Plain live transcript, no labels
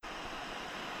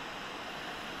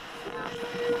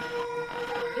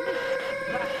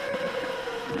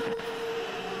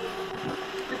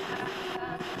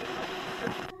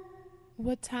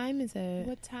What time is it?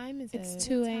 It's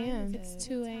 2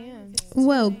 a.m.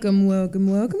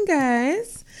 Welcome,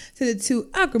 guys, to the Two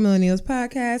Awkward Millennials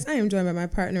podcast. I am joined by my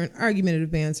partner in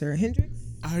argumentative banter, Hendrix.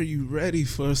 Are you ready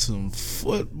for some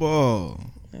football?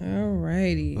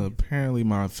 Alrighty. Apparently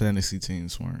my fantasy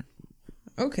teams weren't.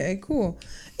 Okay, cool.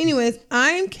 Anyways,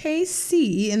 I'm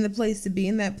KC, and the place to be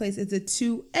in that place is a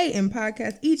 2 a.m.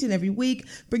 podcast each and every week,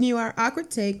 bringing you our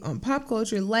awkward take on pop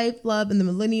culture, life, love, and the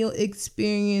millennial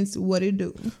experience. What it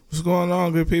do? What's going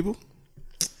on, good people?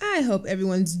 I hope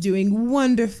everyone's doing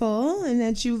wonderful and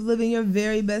that you're living your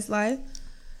very best life.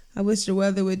 I wish the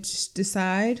weather would just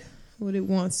decide what it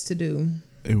wants to do.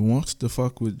 It wants to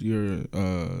fuck with your...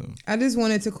 I just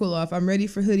want it to cool off. I'm ready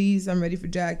for hoodies. I'm ready for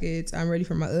jackets. I'm ready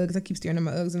for my Uggs. I keep staring at my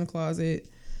Uggs in the closet.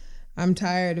 I'm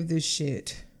tired of this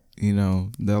shit. You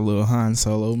know, that little Han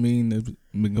Solo meme that's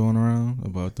been going around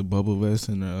about the bubble vest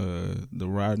and the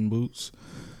riding boots.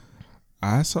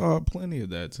 I saw plenty of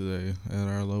that today at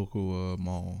our local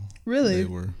mall. Really?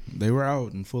 They were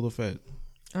out in full effect.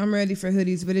 I'm ready for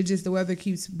hoodies, but the weather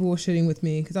keeps bullshitting with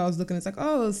me because I was looking, it's like,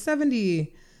 oh,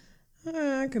 70.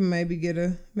 I can maybe get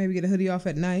a hoodie off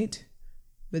at night,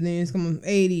 but then it's coming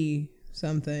 80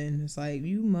 something. It's like,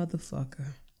 you motherfucker.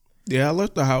 Yeah, I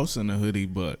left the house in a hoodie,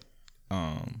 but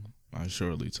I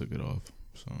surely took it off.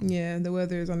 So yeah, the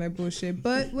weather is on that bullshit,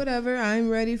 but whatever. I'm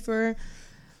ready for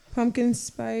pumpkin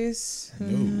spice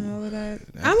and all of that.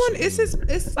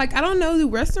 It's like, I don't know, do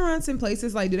restaurants and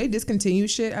places, like, do they discontinue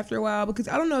shit after a while? Because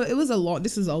I don't know,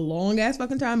 this is a long ass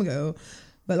fucking time ago.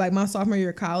 But like my sophomore year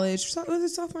of college, was it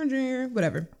sophomore, junior year?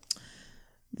 Whatever.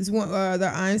 This one,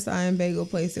 the Einstein bagel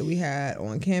place that we had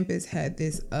on campus had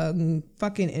this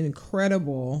fucking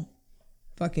incredible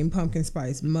fucking pumpkin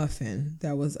spice muffin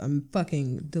that was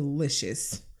fucking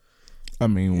delicious. I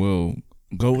mean, well,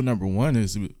 goal number one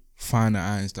is to find an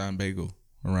Einstein bagel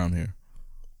around here.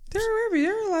 There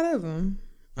are a lot of them.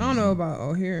 I don't know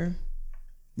about here.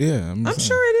 Yeah, I'm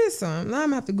sure it is some. Now I'm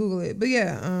gonna have to Google it. But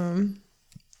yeah,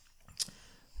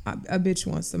 a bitch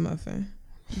wants the muffin.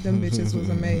 Them bitches was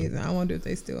amazing. I wonder if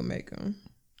they still make them.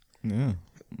 Yeah.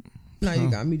 Now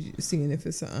you got me seeing if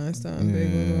it's an Einstein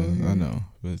bagel. Yeah, I know,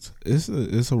 but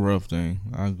it's a rough thing.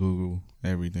 I Google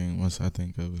everything once I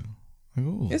think of it. Like,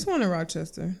 ooh. It's one in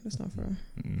Rochester. That's not far.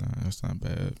 Nah, that's not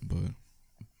bad, but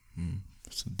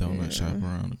it's a donut shop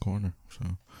around the corner. So.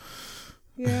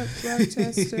 Yep,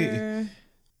 Rochester.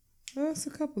 Well, it's a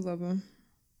couple of them.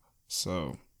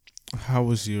 So. How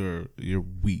was your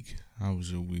week? How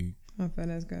was your week? My fat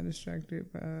ass got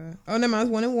distracted by... Oh, never mind. I was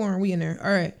one in Warren. We in there.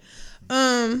 All right.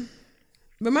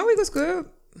 But my week was good.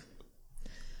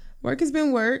 Work has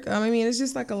been work. I mean, it's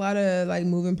just like a lot of like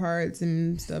moving parts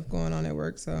and stuff going on at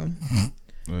work. So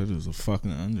that is a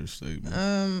fucking understatement.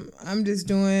 I'm just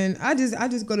doing... I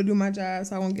just go to do my job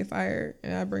so I won't get fired,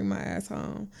 and I bring my ass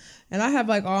home. And I have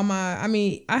like all my...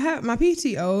 I have my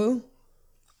PTO...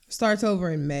 starts over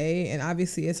in May, and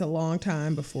obviously it's a long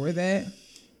time before that.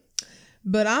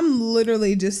 But I'm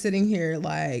literally just sitting here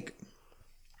like,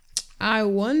 I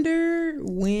wonder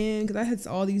when, because I had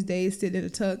all these days sitting in a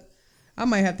tuck, I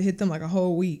might have to hit them like a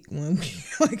whole week,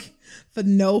 like for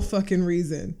no fucking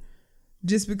reason.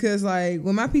 Just because like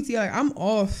when my PTO, like I'm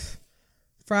off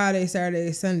Friday,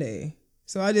 Saturday, Sunday.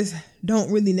 So I just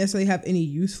don't really necessarily have any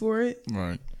use for it.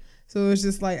 Right. So it's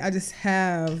just like, I just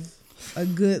have a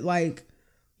good like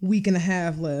week and a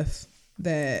half left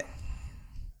that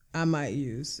I might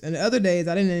use. And the other days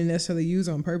I didn't necessarily use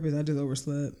on purpose. I just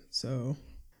overslept. So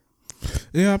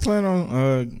yeah, I plan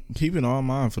on keeping all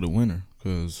mine for the winter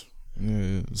because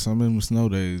some of them snow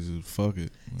days, fuck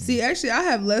it. See, actually I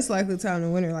have less likely time in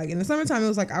the winter. Like in the summertime it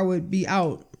was like I would be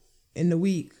out in the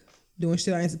week doing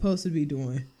shit I ain't supposed to be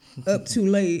doing up too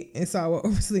late, and so I would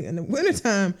oversleep. In the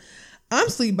wintertime I'm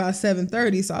asleep by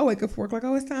 7:30, so I wake up for work like,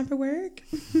 oh, it's time for work.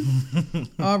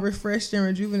 All refreshed and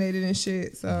rejuvenated and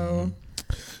shit. So,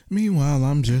 meanwhile,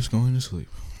 I'm just going to sleep.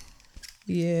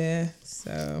 Yeah,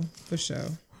 so for sure.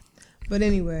 But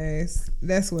anyways,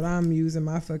 that's what I'm using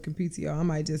my fucking PTO. I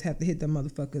might just have to hit them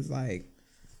motherfuckers like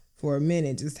for a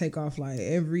minute, just take off like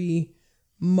every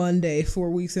Monday,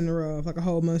 4 weeks in a row, like a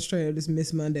whole month straight of just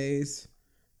miss Mondays.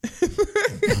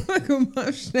 Like a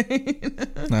month straight.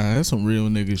 Nah, that's some real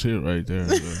nigga shit right there.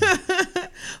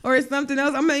 Or it's something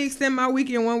else. I'm gonna extend my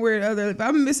weekend one way or the other. If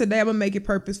I'm gonna miss a day, I'm gonna make it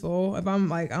purposeful. If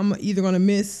I'm either gonna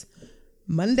miss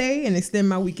Monday and extend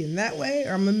my weekend that way,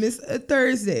 or I'm gonna miss a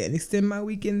Thursday and extend my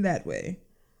weekend that way.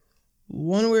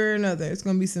 One way or another, it's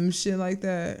gonna be some shit like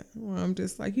that where I'm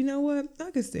just like, you know what?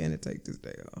 I could stand to take this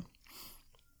day off.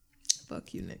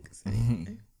 fuck you niggas.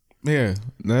 Mm-hmm. Yeah,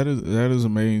 that is a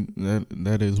main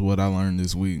that is what I learned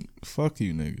this week. Fuck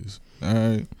you niggas. All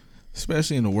right.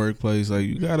 Especially in the workplace, like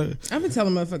you gotta. I've been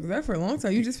telling motherfuckers that for a long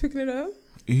time. You just picking it up.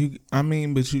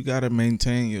 But you gotta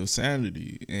maintain your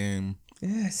sanity, and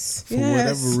yes, for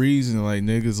whatever reason, like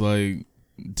niggas like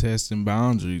testing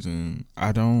boundaries, and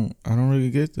I don't really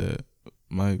get that.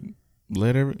 Like,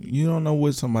 you don't know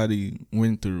what somebody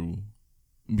went through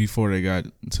before they got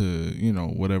to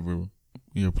whatever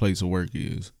your place of work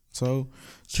is. So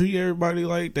treat everybody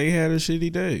like they had a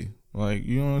shitty day. Like,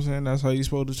 you know what I'm saying? That's how you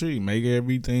supposed to treat. Make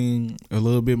everything a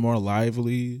little bit more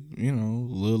lively, a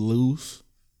little loose.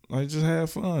 Like, just have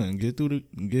fun. Get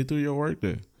through your work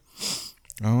day.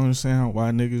 I don't understand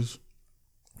why niggas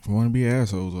want to be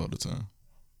assholes all the time.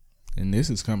 And this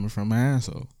is coming from an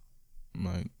asshole. I'm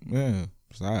like, yeah,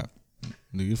 stop.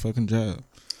 Do your fucking job.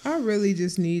 I really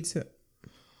just need to.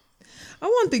 I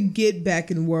want to get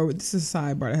back in war with. This is a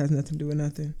sidebar that has nothing to do with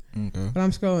nothing. Okay. But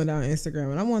I'm scrolling down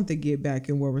Instagram and I want to get back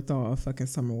in war with all fucking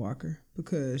Summer Walker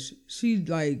because she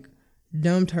like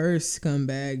dumped her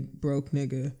scumbag broke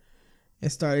nigga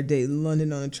and started dating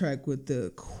London on the track with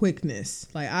the quickness.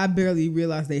 Like I barely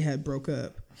realized they had broke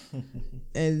up.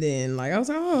 And then like I was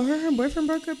like, oh, her boyfriend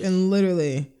broke up, and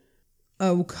literally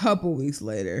a couple weeks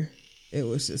later, it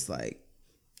was just like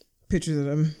pictures of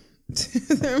them.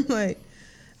 I'm like,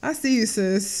 I see you,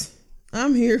 sis.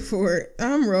 I'm here for it.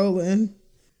 I'm rolling.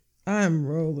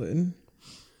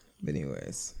 But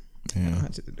anyways, I don't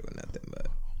have to do nothing. But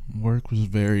work was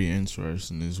very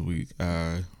interesting this week.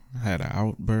 I had an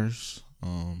outburst.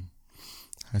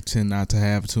 I tend not to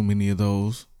have too many of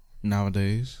those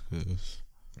nowadays because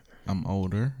I'm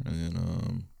older,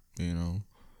 and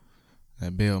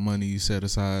that bail money you set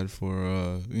aside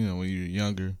for when you're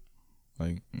younger,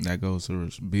 like that goes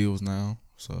towards bills now.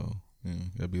 So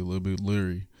gotta be a little bit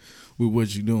leery with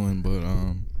what you're doing. But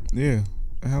I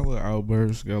had a little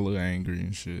outburst, got a little angry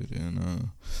and shit, and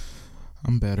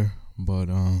I'm better. But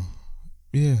I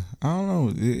don't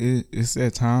know. It's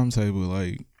that timetable,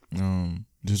 like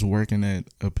just working at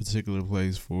a particular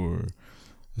place for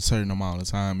a certain amount of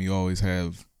time. You always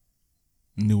have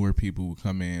newer people who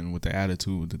come in with the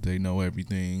attitude that they know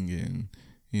everything,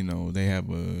 and they have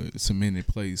a cemented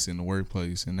place in the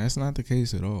workplace, and that's not the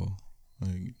case at all.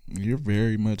 Like, you're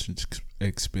very much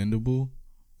expendable.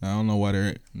 I don't know why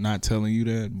they're not telling you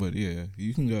that, but yeah,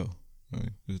 you can go. Like,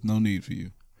 there's no need for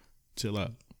you. Chill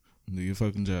out. Do your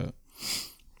fucking job.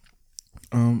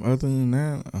 Other than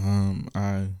that,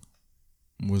 I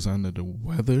was under the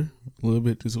weather a little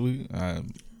bit this week. I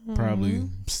probably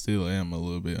still am a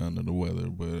little bit under the weather,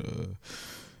 but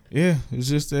it's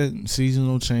just that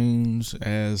seasonal change,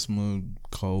 asthma,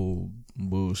 cold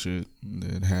bullshit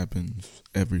that happens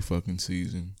every fucking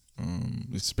season,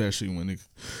 especially when it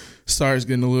starts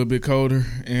getting a little bit colder,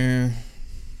 and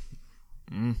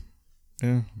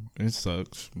it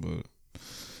sucks, but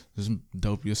just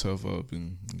dope yourself up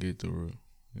and get through it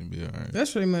and be all right.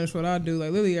 That's pretty much what I do.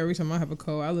 Like, literally every time I have a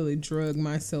cold, I literally drug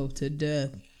myself to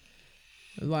death.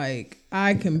 Like,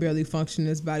 I can barely function in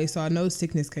this body, so I know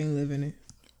sickness can't live in it.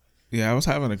 Yeah, I was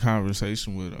having a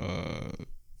conversation with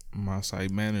my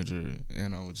site manager,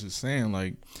 and I was just saying,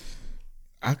 like,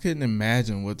 I couldn't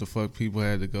imagine what the fuck people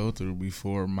had to go through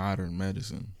before modern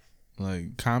medicine.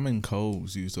 Like, common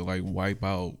colds used to, like, wipe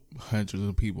out hundreds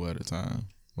of people at a time.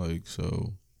 Like,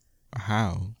 so,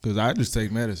 how? Because I just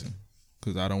take medicine.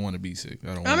 Because I don't want to be sick.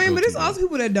 But it's also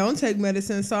people that don't take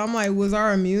medicine. So I'm like, was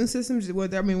our immune system, were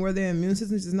their immune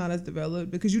systems just not as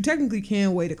developed? Because you technically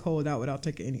can wait a cold out without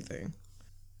taking anything.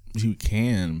 You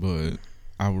can, but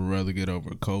I would rather get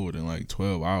over a cold in like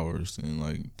 12 hours than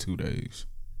like 2 days.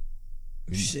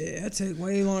 Shit, I take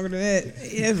way longer than that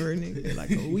ever, nigga. Like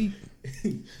a week.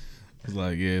 It's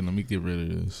like, let me get rid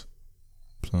of this.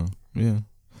 So, yeah.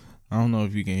 I don't know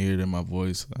if you can hear it in my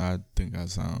voice. I think I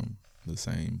sound the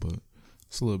same, but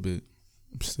it's a little bit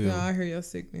still. No, I hear your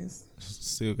sickness.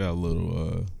 Still got a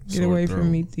little get away from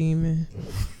me, demon.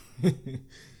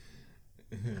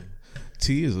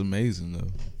 Tea is amazing though.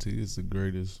 Tea is the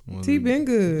greatest one. Tea been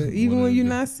good. Even when you're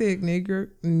not sick,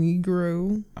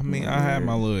 Negro. I mean, I had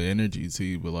my little energy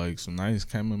tea, but like some nice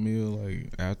chamomile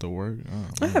like after work.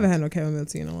 I haven't had no chamomile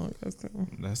tea in a long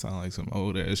time. That sounds like some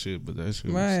old ass shit, but that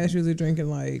shit. My ass usually drinking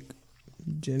like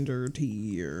ginger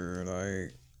tea or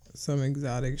like some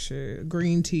exotic shit.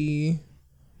 Green tea.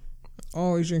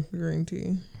 Always drinking green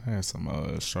tea. I had some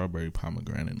strawberry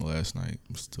pomegranate last night.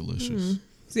 It was delicious.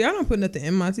 See, I don't put nothing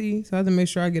in my tea, so I have to make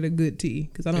sure I get a good tea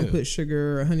because I don't put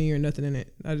sugar or honey or nothing in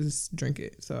it. I just drink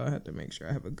it, so I have to make sure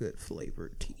I have a good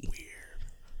flavored tea.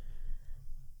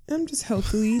 I'm just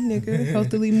healthily, nigga.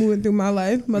 Healthily moving through my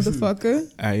life,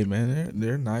 motherfucker. Hey, man,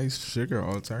 they're nice sugar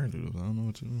alternatives. I don't know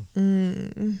what you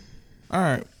mean. All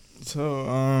right. So,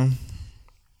 I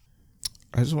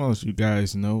just want to let you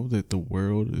guys know that the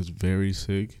world is very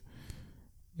sick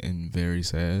and very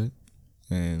sad.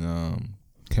 And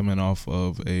coming off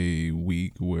of a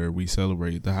week where we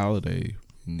celebrated the holiday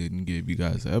and didn't give you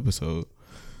guys an episode,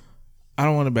 I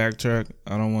don't want to backtrack.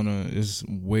 I don't want to. It's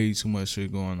way too much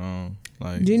shit going on.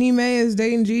 Like Jeannie Mae is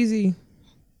dating Jeezy.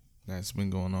 That's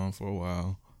been going on for a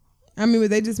while. I mean,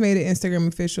 but they just made it Instagram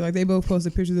official. Like they both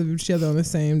posted pictures of each other on the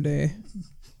same day.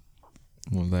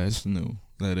 Well, that's new.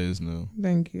 That is new.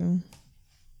 Thank you.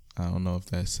 I don't know if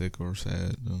that's sick or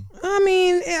sad though. I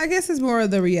mean, I guess it's more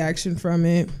of the reaction from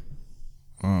it.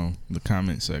 Oh, the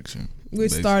comment section.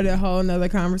 Which started a whole nother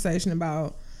conversation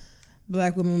about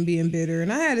black women being bitter.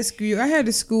 And I had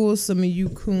to school some of you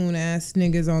coon ass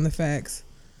niggas on the facts.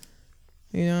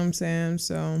 You know what I'm saying?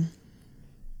 So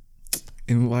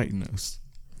enlighten us.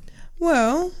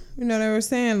 Well, you know, they were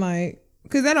saying like,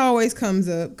 because that always comes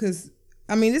up. Because,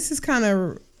 I mean, this is kind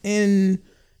of in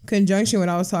conjunction with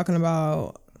what I was talking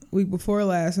about week before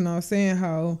last. And I was saying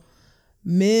how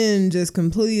men just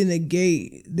completely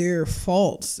negate their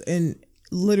faults in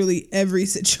literally every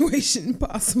situation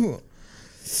possible.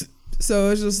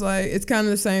 So it's just like, it's kind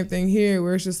of the same thing here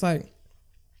where it's just like,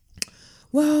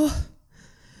 well,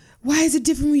 why is it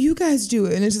different when you guys do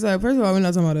it? And it's just like, first of all, we're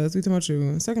not talking about us, we're talking about you.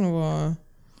 And second of all,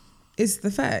 it's the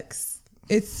facts.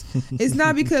 It's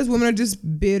not because women are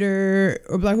just bitter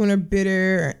or black women are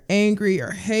bitter or angry or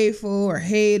hateful or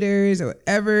haters or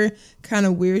whatever kind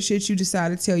of weird shit you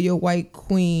decide to tell your white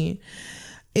queen.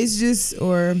 It's just,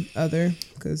 or other,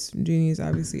 because Jeannie is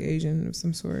obviously Asian of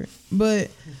some sort.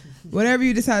 But whatever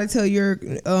you decide to tell your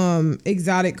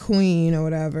exotic queen or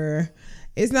whatever,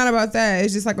 it's not about that.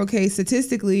 It's just like, okay,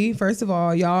 statistically, first of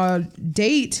all, y'all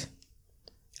date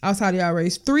outside of y'all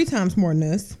race 3 times more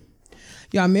than us.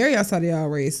 Y'all marry outside of y'all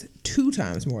race 2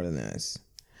 times more than us.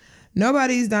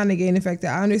 Nobody's not negating the fact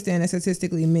that I understand that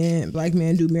statistically black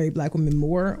men do marry black women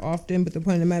more often, but the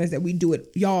point of the matter is that we do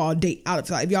it, y'all date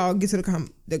outside. If y'all get to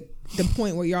the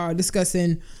point where y'all are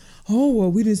discussing, oh, well,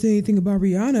 we didn't say anything about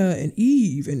Rihanna and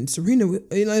Eve and Serena,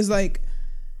 you know, it's like,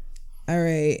 all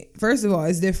right, first of all,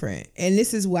 it's different. And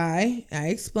this is why I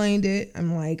explained it.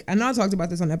 I'm like, I know I talked about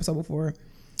this on the episode before.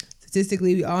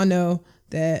 Statistically, we all know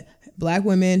that black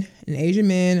women and Asian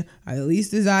men are the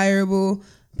least desirable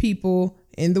people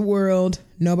in the world.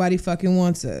 Nobody fucking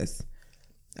wants us.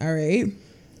 All right.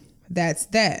 That's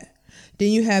that. Then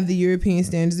you have the European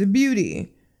standards of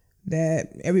beauty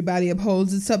that everybody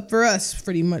upholds. It's up for us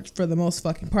pretty much for the most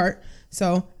fucking part.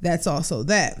 So that's also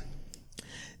that.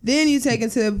 Then you take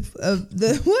into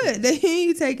Then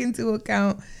you take into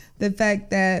account the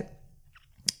fact that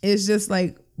it's just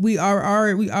like we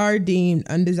are deemed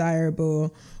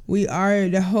undesirable. We are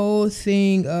the whole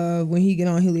thing of when he get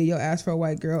on, he'll leave your ass for a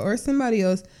white girl or somebody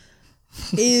else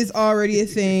is already a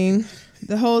thing.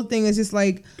 The whole thing is just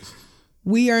like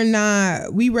we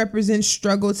represent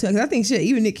struggle to. Cause I think shit.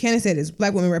 Even Nick Cannon said this: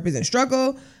 black women represent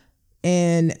struggle,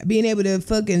 and being able to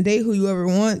fucking date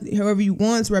however you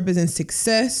want represents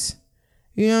success.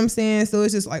 You know what I'm saying? So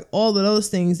it's just like all of those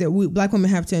things that black women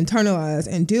have to internalize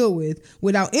and deal with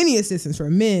without any assistance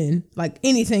from men, like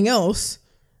anything else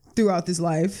throughout this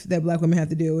life that black women have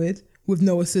to deal with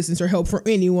no assistance or help from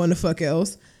anyone the fuck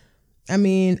else. I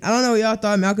mean, I don't know what y'all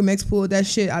thought Malcolm X pulled that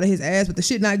shit out of his ass, but the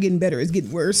shit not getting better, it's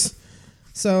getting worse.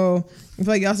 So I feel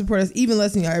like y'all support us even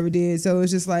less than y'all ever did. So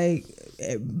it's just like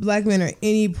black men at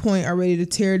any point are ready to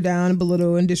tear down,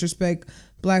 belittle, and disrespect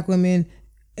black women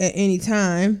at any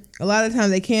time. A lot of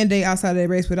times they can date outside of their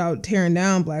race without tearing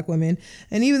down black women.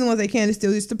 And even the ones they can, it's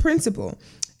still just the principle.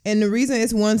 And the reason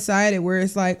it's one-sided where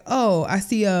it's like, oh, I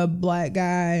see a black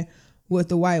guy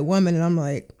with a white woman and I'm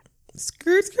like,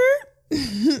 skirt,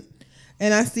 skirt.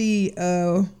 And I see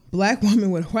a black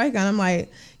woman with a white guy and I'm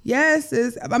like, yes,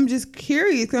 I'm just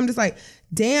curious. Cause I'm just like,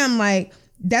 damn, like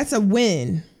that's a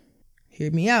win.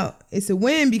 Hear me out. It's a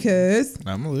win because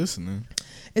I'm listening.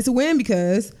 It's a win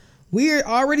because we're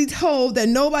already told that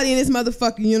nobody in this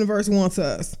motherfucking universe wants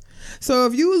us. So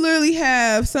if you literally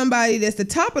have somebody that's the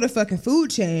top of the fucking food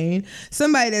chain,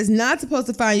 somebody that's not supposed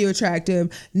to find you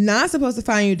attractive, not supposed to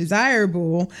find you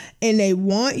desirable, and they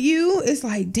want you, it's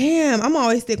like, damn, I'm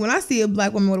always think when I see a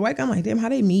black woman with a white guy, I'm like, damn, how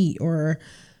they meet? Or,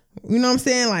 you know what I'm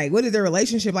saying? Like, what is their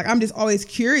relationship? Like, I'm just always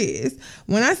curious.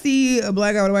 When I see a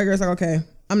black guy with a white girl, it's like, okay,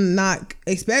 I'm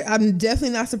definitely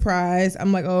not surprised.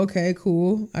 I'm like, oh, okay,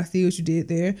 cool. I see what you did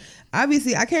there.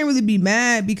 Obviously, I can't really be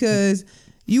mad because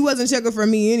you wasn't checking for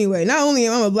me anyway. Not only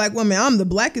am I a black woman, I'm the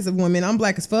blackest of women. I'm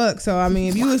black as fuck. So I mean,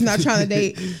 if you was not trying to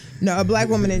date a black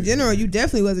woman in general, you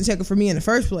definitely wasn't checking for me in the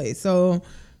first place. So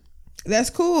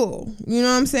that's cool. You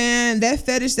know what I'm saying? That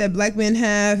fetish that black men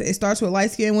have, it starts with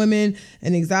light-skinned women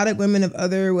and exotic women of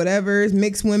other whatevers,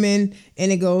 mixed women,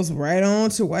 and it goes right on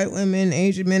to white women,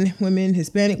 Asian men, women,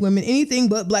 Hispanic women, anything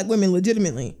but black women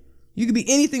legitimately. You could be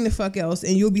anything the fuck else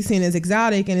and you'll be seen as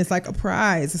exotic, and it's like a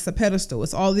prize. It's a pedestal.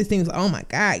 It's all these things. Oh my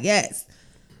God, yes.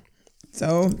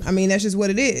 So, I mean, that's just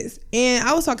what it is. And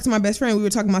I was talking to my best friend. We were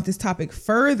talking about this topic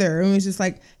further. And it was just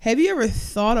like, have you ever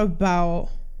thought about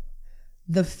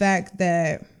the fact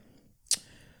that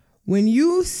when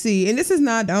you see, and this is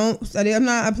not, I'm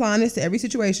not applying this to every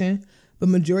situation, but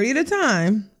majority of the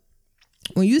time,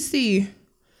 when you see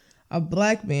a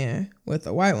black man with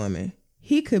a white woman,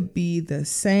 he could be the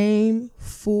same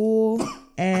full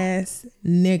ass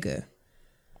nigga.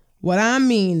 What I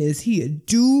mean is he a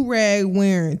do-rag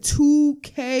wearing,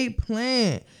 2K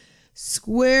playing,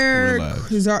 square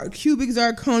cubic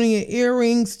zirconia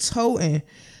earrings toting,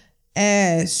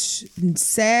 ass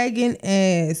sagging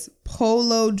ass,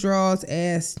 polo draws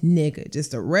ass nigga.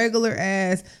 Just a regular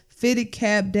ass, fitted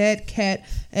cap, dad cat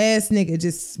ass nigga.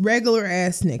 Just regular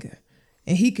ass nigga.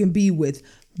 And he can be with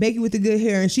Becky with the good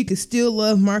hair, and she could still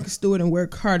love Marcus Stewart and wear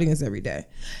cardigans every day.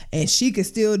 And she could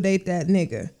still date that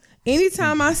nigga.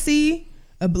 Anytime I see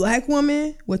a black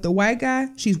woman with a white guy,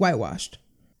 she's whitewashed.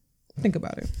 Think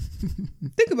about it.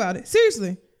 Think about it.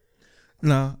 Seriously.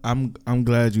 No, I'm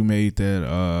glad you made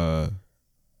that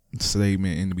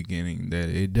statement in the beginning that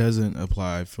it doesn't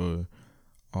apply for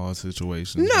all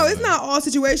situations. No, it's not all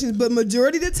situations, but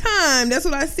majority of the time, that's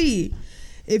what I see.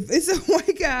 If it's a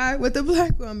white guy with a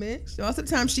black woman, most of the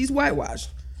time she's whitewashed.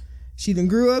 She done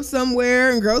grew up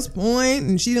somewhere in Grosse Pointe,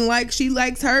 and she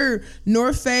likes her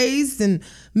North Face and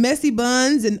messy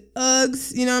buns and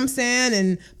Uggs, you know what I'm saying,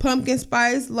 and pumpkin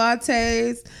spice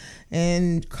lattes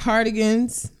and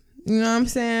cardigans. You know what I'm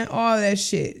saying? All that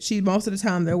shit. Most of the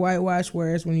time they're whitewashed,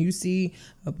 whereas when you see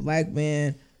a black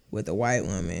man with a white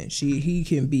woman, he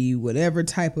can be whatever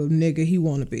type of nigga he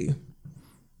want to be.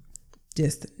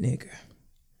 Just a nigga.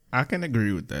 I can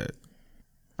agree with that.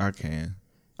 I can.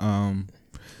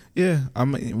 Yeah, I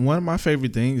mean, one of my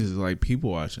favorite things is like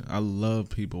people watching. I love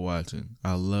people watching.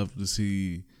 I love to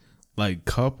see like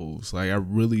couples. Like I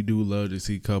really do love to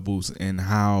see couples and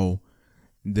how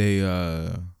they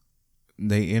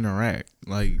interact.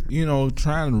 Like, you know,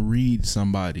 trying to read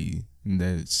somebody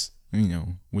that's, you know,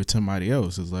 with somebody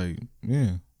else is like,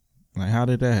 yeah, like how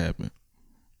did that happen?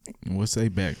 What's their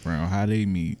background? How they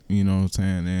meet? You know what I'm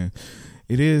saying? And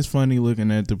it is funny looking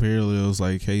at the parallels,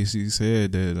 like Casey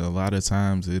said, that a lot of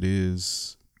times it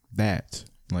is that,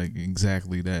 like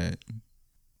exactly that,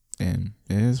 and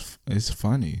it's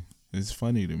funny. It's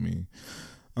funny to me.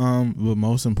 But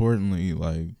most importantly,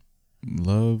 like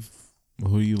love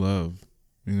who you love.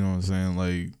 You know what I'm saying?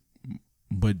 Like,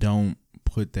 but don't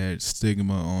put that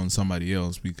stigma on somebody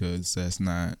else because that's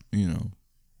not, you know,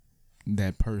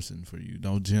 that person for you.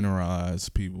 Don't generalize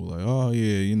people like, oh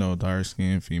yeah, you know, dark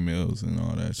skinned females and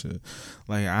all that shit.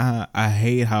 Like I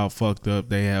hate how fucked up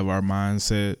they have our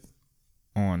mindset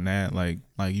on that. Like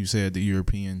you said, the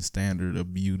European standard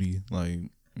of beauty, like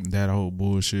that whole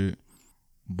bullshit.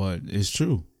 But it's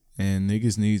true, and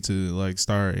niggas need to like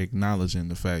start acknowledging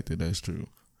the fact that that's true.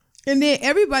 And then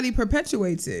everybody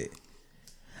perpetuates it.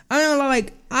 I don't know,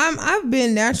 like I've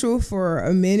been natural for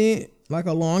a minute, like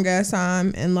a long ass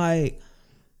time, and like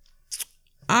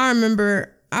I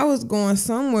remember I was going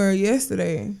somewhere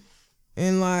yesterday,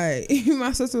 and like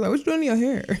my sister was like, "What you doing to your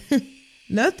hair?"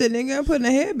 Nothing, nigga. I'm putting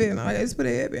a headband on. I just put a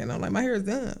headband on. Like my hair is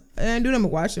done. I didn't do nothing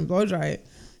but wash and blow dry it.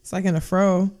 It's like in a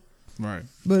fro, right?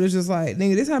 But it's just like,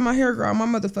 nigga, this how my hair grow on my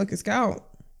motherfucking scalp.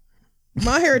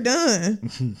 My hair done.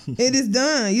 It is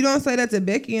done. You don't say that to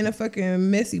Becky in a fucking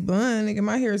messy bun, nigga.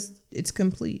 My hair it's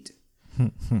complete.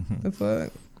 The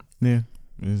fuck. Yeah,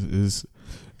 it's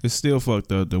still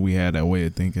fucked up that we had that way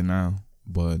of thinking now,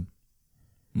 but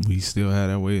we still had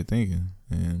that way of thinking,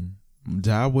 and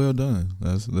job well done.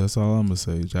 That's all I'm gonna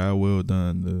say. Job well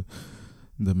done.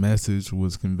 The message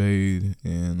was conveyed,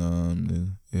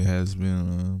 and it has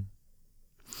been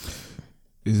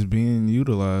it's being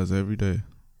utilized every day.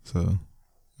 So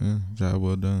yeah, job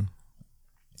well done.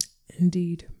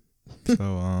 Indeed.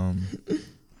 So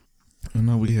I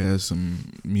know we had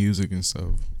some music and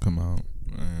stuff come out,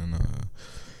 and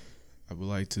I would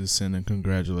like to send a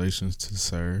congratulations to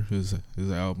Sir. His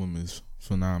album is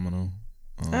phenomenal.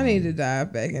 I need to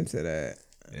dive back into that.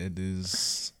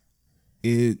 It's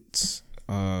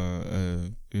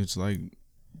like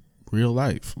real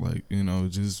life, like, you know,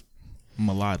 just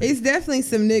melodic. It's definitely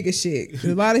some nigga shit. 'Cause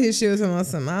a lot of his shit was about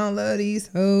some, I don't love these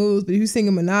hoes. But if you sing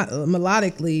it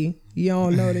melodically, you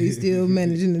don't know they still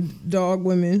managing to dog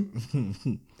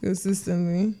women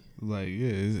consistently. Like,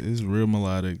 yeah, it's real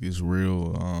melodic. It's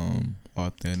real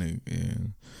authentic.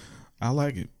 And I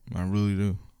like it. I really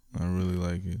do. I really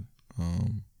like it.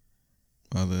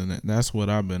 Other than that, that's what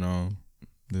I've been on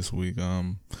this week.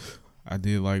 I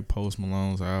did like Post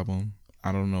Malone's album.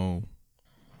 I don't know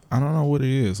what it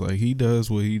is. Like, he does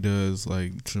what he does,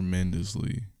 like,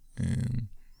 tremendously. And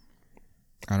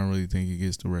I don't really think he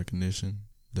gets the recognition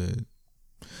that,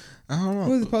 I don't know.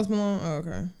 Who's Post Malone? Oh,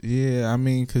 okay. Yeah, I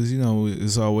mean, because,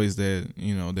 it's always that,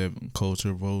 that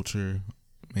culture vulture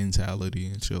mentality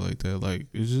and shit like that. Like,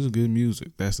 it's just good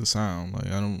music. That's the sound. Like,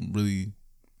 I don't really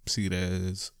see that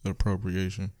as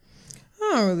appropriation.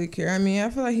 I don't really care. I mean, I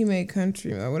feel like he made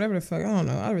country or whatever the fuck. I don't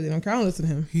know. I really don't care. I don't listen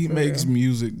to him. He makes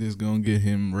music that's gonna get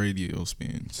him radio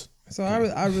spins. So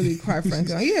I really quite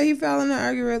frankly, yeah, he fell in the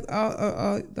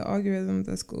algorithm.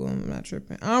 That's cool. I'm not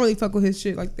tripping. I don't really fuck with his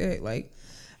shit like that. Like,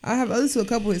 I listened to a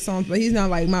couple of his songs, but he's not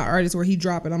like my artist where he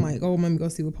drop it. I'm like, oh, let me go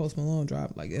see what Post Malone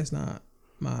dropped. Like, that's not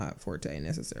my forte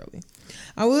necessarily.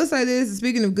 I will say this.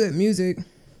 Speaking of good music,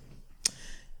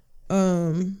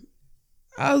 I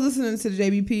was listening to the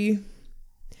JBP.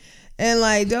 And,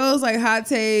 like, those, like, hot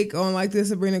take on, like, the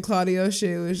Sabrina Claudio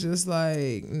shit was just,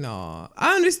 like, nah.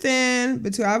 I understand,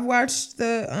 but, too, I've watched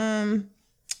I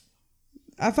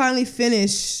finally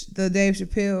finished the Dave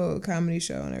Chappelle comedy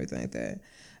show and everything like that.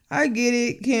 I get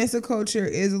it. Cancel culture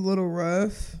is a little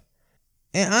rough.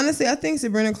 And, honestly, I think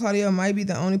Sabrina Claudio might be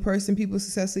the only person people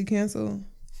successfully cancel.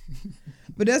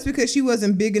 But that's because she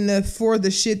wasn't big enough for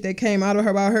the shit that came out of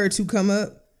her about her to come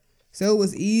up. So it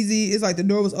was easy. It's like the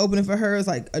door was opening for her. It's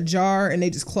like ajar and they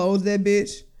just closed that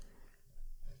bitch.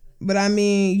 But I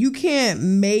mean, you can't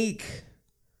make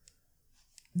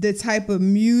the type of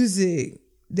music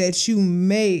that you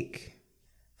make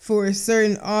for a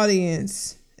certain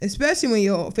audience, especially when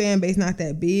your fan base not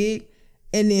that big,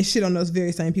 and then shit on those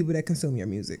very same people that consume your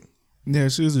music. Yeah,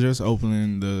 she was just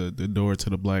opening the door to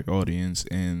the black audience,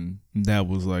 and that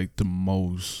was like the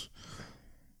most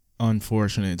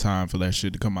unfortunate time for that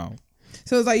shit to come out.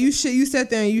 So it's like you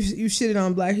sat there and you shitted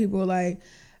on black people. Like,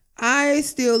 I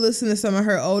still listen to some of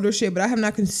her older shit, but I have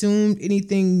not consumed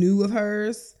anything new of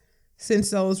hers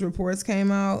since those reports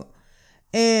came out.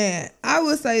 And I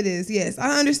will say this, yes,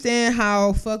 I understand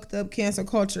how fucked up cancel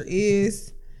culture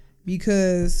is,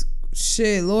 because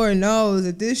shit, Lord knows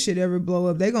if this shit ever blow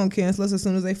up, they gonna cancel us as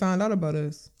soon as they find out about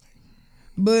us.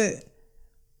 But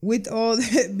with all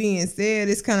that being said,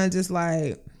 it's kind of just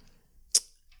like,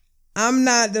 I'm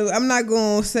not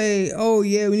gonna say, oh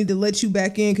yeah, we need to let you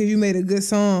back in because you made a good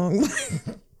song.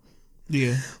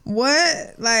 Yeah.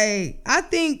 What? Like, I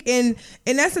think, and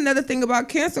that's another thing about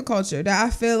cancel culture that I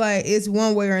feel like it's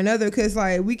one way or another, because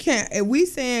like we can't, if we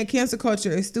saying cancel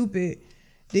culture is stupid,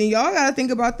 then y'all gotta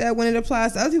think about that when it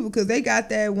applies to other people, because they got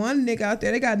that one nigga out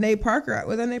there, they got Nate Parker.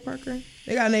 Was that Nate Parker?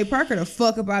 They got Nate Parker the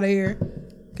fuck up out of here.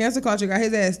 Cancel culture got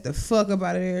his ass the fuck up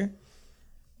out of here.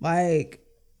 Like,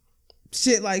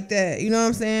 shit like that, you know what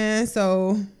I'm saying?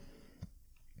 So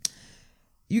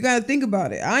you gotta think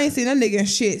about it. I ain't seen that nigga in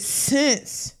shit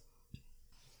since.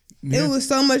 Yeah. It was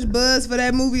so much buzz for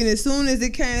that movie, and as soon as it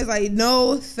came, it's like,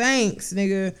 no thanks,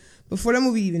 nigga. Before that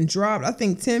movie even dropped, I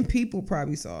think 10 people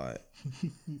probably saw it.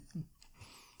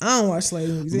 I don't watch slave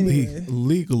movies anyway.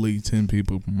 Legally, 10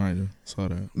 people might have saw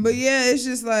that. But yeah, it's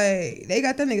just like, they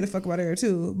got that nigga the fuck out of here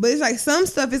too. But it's like, some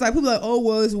stuff is like, people are like, oh,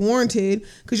 well, it's warranted.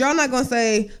 Because y'all not going to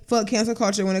say fuck cancel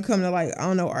culture when it comes to, like, I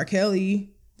don't know, R. Kelly,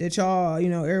 that y'all,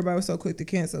 everybody was so quick to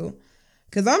cancel.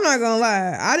 Because I'm not going to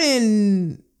lie, I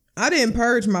didn't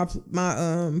purge my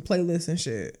playlist and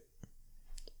shit.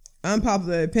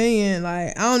 Unpopular opinion,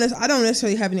 like, I don't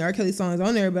necessarily have any R. Kelly songs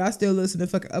on there, but I still listen to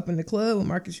fucking Up in the Club with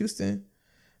Marcus Houston.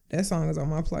 That song is on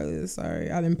my playlist.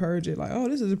 Sorry, I didn't purge it. Like, oh,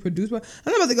 this is a produced by.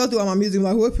 I'm not about to go through all my music.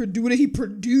 Like, what did he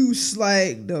produce?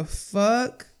 Like, the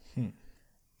fuck?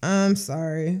 I'm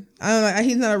sorry. I don't know.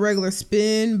 He's not a regular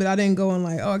spin, but I didn't go and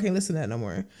like, oh, I can't listen to that no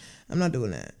more. I'm not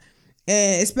doing that.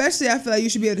 And especially, I feel like you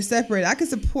should be able to separate. I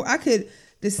could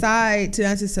decide to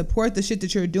not to support the shit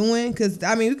that you're doing, because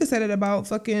I mean, we could say that about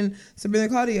fucking Sabrina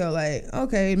Claudio. Like,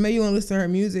 okay, maybe you want to listen to her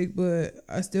music, but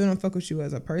I still don't fuck with you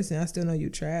as a person. I still know you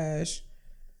trash.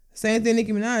 Same thing,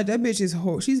 Nicki Minaj. That bitch is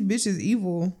bitch is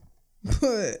evil,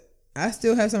 but I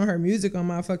still have some of her music on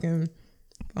my fucking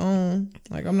phone.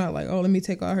 Like, I'm not like, oh, let me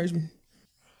take all her.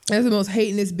 That's the most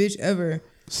hatingest bitch ever.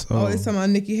 So, always talking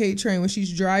about Nicki hate train when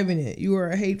she's driving it. You are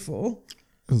a hateful.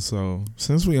 So,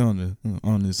 since we on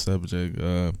this subject,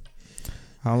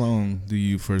 how long do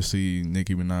you foresee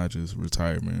Nicki Minaj's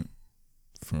retirement?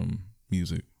 from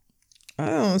music? I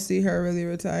don't see her really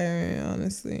retiring,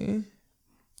 honestly.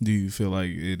 Do you feel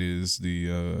like it is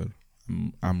the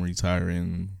I'm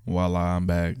retiring while I'm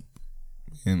back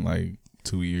in like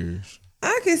 2 years?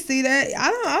 I can see that. I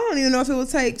don't even know if it will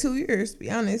take 2 years, to be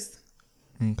honest.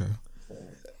 Okay.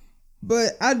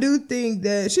 But I do think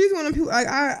that she's one of the people. Like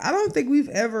I don't think we've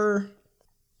ever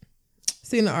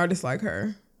seen an artist like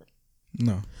her.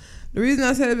 No. The reason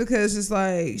I said it because it's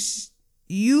like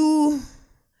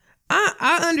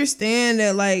I understand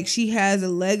that like she has a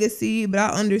legacy, but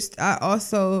I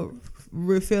also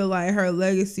feel like her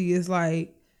legacy is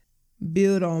like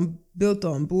built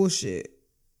on bullshit.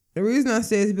 The reason I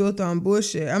say it's built on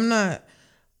bullshit, I'm not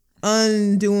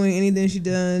undoing anything she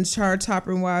done, chart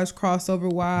topping wise, crossover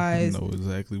wise. I know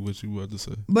exactly what you about to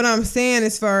say. But I'm saying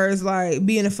as far as like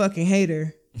being a fucking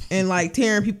hater and like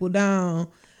tearing people down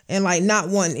and like not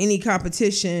wanting any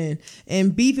competition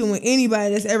and beefing with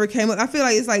anybody that's ever came up. I feel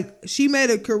like it's like she made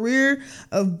a career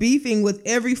of beefing with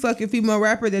every fucking female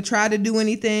rapper that tried to do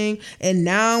anything. And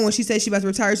now when she says she about to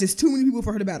retire, it's just too many people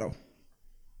for her to battle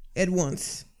at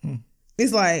once.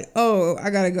 It's like, oh,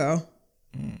 I gotta go.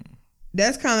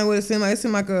 That's kind of what it seemed like. It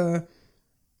seemed like I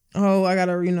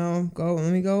gotta,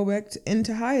 let me go back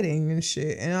into hiding and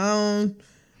shit. And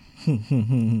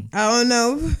I don't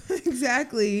know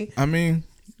exactly. I mean,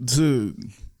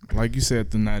 like you said,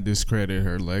 to not discredit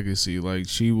her legacy, like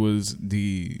she was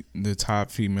the top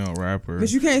female rapper.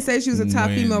 But you can't say she was a top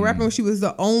female rapper when she was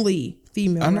the only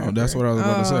female rapper. I know, that's what I was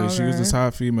about to say. Okay. She was the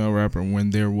top female rapper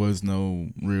when there was no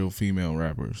real female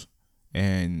rappers.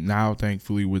 And now,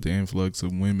 thankfully, with the influx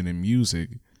of women in music,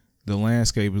 the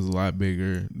landscape is a lot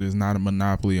bigger. There's not a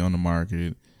monopoly on the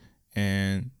market.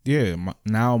 And yeah,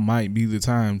 now might be the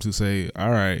time to say,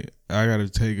 all right, I got to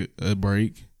take a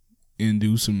break and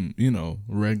do some,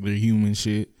 regular human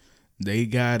shit. They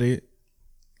got it.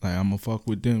 Like, I'm going to fuck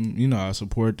with them. I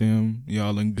support them.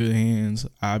 Y'all in good hands.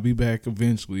 I'll be back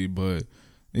eventually, but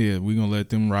yeah, we going to let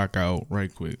them rock out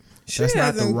right quick. That's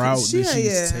not the route that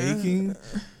she's taking.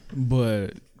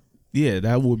 But yeah,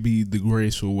 that would be the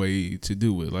graceful way to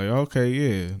do it. Like, okay,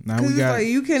 yeah, now we got. Like,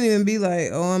 you can't even be like,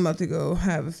 oh, I'm about to go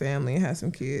have a family and have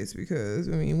some kids, because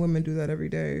women do that every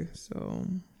day. So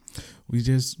we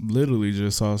literally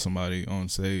just saw somebody on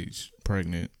stage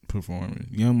pregnant performing.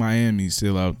 Young Miami's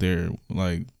still out there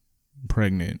like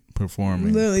pregnant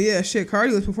performing. Literally, yeah, shit.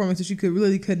 Cardi was performing so she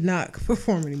could not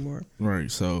perform anymore. Right.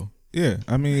 So. Yeah,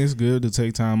 I mean, it's good to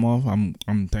take time off.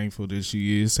 I'm thankful that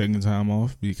she is taking time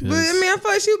off because. But I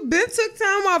feel like she been took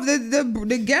time off.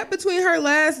 The gap between her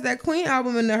that Queen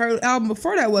album and her album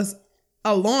before that was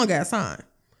a long ass time.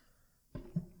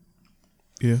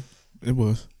 Yeah, it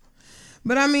was.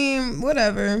 But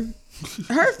whatever.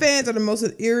 Her fans are the most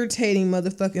irritating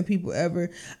motherfucking people ever.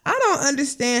 I don't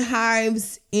understand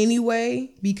hives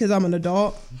anyway because I'm an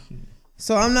adult,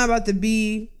 so I'm not about to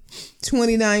be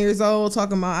 29 years old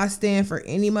talking about I stand for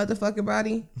any motherfucking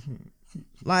body.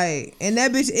 Like, and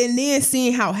that bitch, and then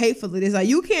seeing how hateful it is. Like,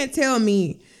 you can't tell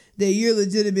me that you're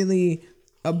legitimately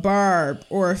a Barb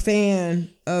or a fan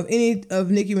of any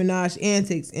of Nicki Minaj's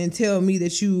antics and tell me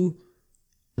that you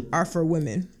are for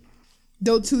women.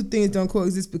 Those two things don't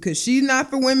coexist, because she's not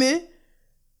for women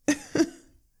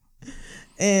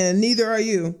and neither are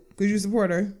you, because you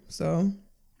support her. So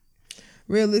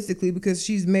realistically, because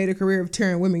she's made a career of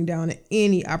tearing women down at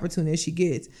any opportunity she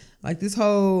gets. Like this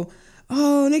whole,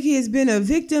 Nicki has been a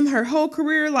victim her whole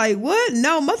career. Like, what?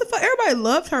 No, motherfucker. Everybody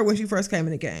loved her when she first came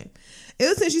in the game. It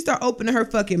was since she started opening her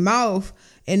fucking mouth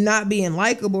and not being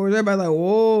likable, everybody like,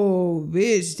 whoa,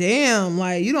 bitch, damn.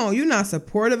 Like, you're not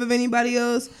supportive of anybody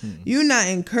else. You're not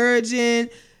encouraging.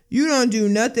 You don't do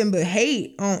nothing but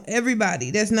hate on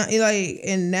everybody. That's not like,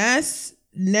 and that's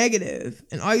negative,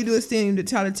 and all you do is stand to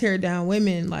try to tear down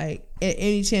women like at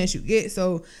any chance you get.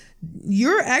 So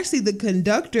you're actually the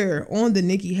conductor on the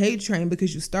Nicki hate train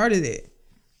because you started it.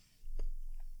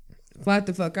 Flat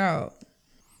the fuck out.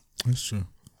 That's true.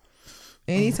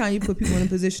 Anytime you put people in a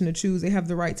position to choose, they have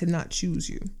the right to not choose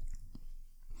you.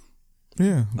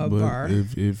 Yeah, but bar.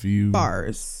 if you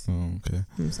bars. Oh, okay.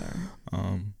 I'm sorry.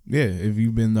 Yeah, if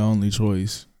you've been the only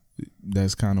choice,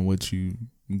 that's kind of what you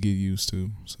get used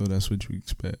to. So that's what you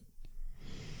expect.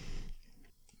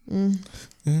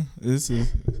 Yeah,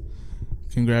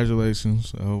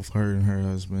 congratulations. I hope her and her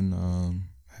husband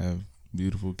have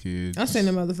beautiful kids. I seen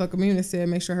the motherfucker meme that said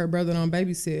make sure her brother don't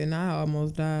babysit, and I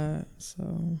almost died.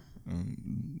 So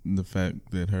the fact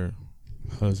that her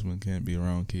husband can't be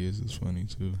around kids is funny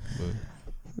too, but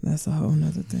that's a whole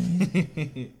nother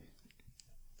thing.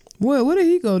 What did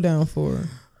he go down for?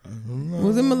 I don't know.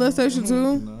 Was it molestation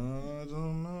too? No, I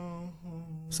don't know.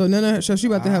 So so she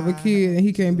about to have a kid and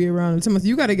he can't be around. And Timothy,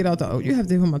 you got to get out you have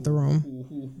to get him out the room.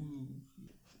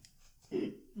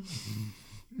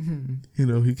 You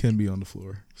know, he can't be on the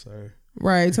floor. Sorry.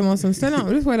 Right. Tell him some stand out.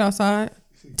 Just wait outside.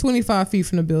 25 feet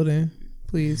from the building,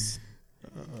 please.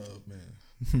 Oh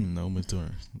man. No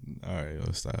maturing. All right,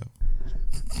 let's stop.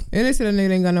 And they said that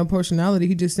nigga ain't got no personality.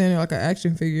 He just standing like an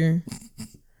action figure.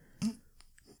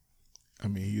 I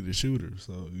mean, he the shooter,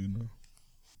 so you know.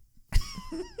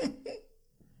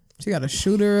 She got a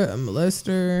shooter, a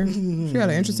molester. She got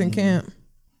an interesting camp.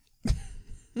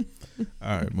 All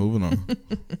right, moving on.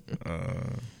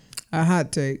 A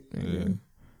hot take. Yeah.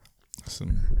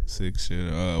 Some sick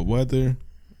shit. Weather.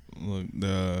 Look,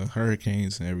 the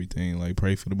hurricanes and everything. Like,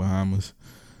 pray for the Bahamas.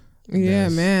 Yeah,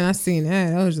 man, I seen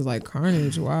that. That was just like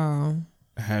carnage. Wow.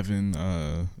 Having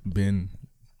been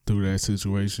through that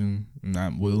situation,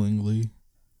 not willingly,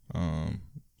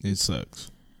 it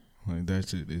sucks. Like, that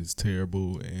shit is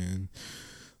terrible. And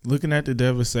looking at the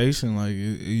devastation, like,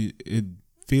 it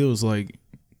feels like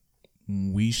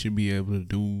we should be able to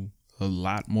do a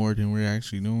lot more than we're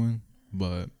actually doing.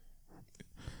 But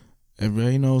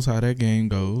everybody knows how that game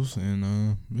goes.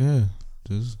 And, yeah,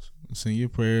 just send your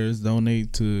prayers.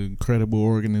 Donate to credible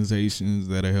organizations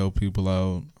that'll help people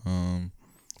out.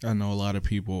 I know a lot of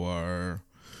people are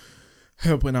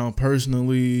helping out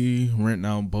personally, renting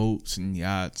out boats and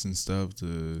yachts and stuff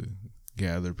to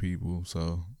gather people.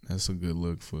 So that's a good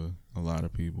look for a lot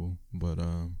of people. But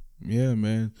yeah,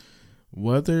 man,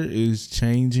 weather is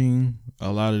changing.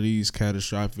 A lot of these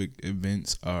catastrophic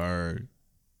events are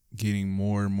getting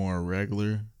more and more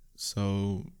regular.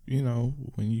 So, you know,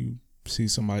 when you see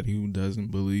somebody who doesn't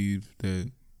believe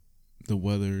that the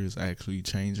weather is actually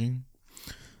changing,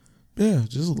 yeah,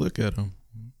 just look at them.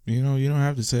 You know, you don't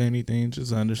have to say anything.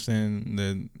 Just understand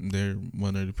that they're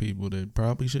one of the people that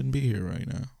probably shouldn't be here right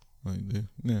now. Like,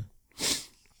 yeah,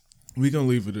 we gonna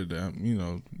leave it at that. You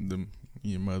know,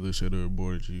 your mother should have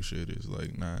aborted you. Shit is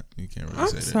like, not. You can't really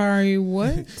say that. I'm sorry.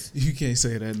 What? You can't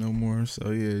say that no more.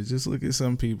 So yeah, just look at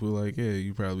some people like, yeah,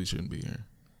 you probably shouldn't be here.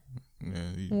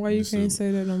 Yeah. Why you can't say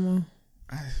that no more?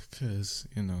 Because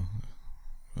you know.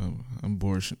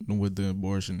 Abortion with the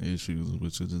abortion issues,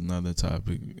 which is another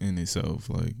topic in itself.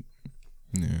 Like,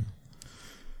 yeah.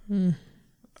 All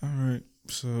right.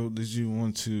 So, did you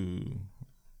want to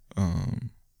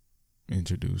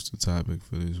introduce the topic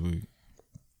for this week?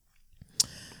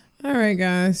 All right,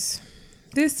 guys.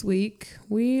 This week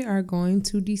we are going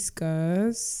to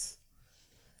discuss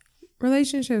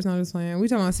relationships. Not just playing. We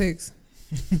talking about sex.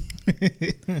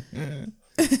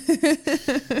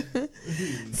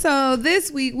 So this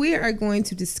week we are going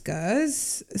to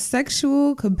discuss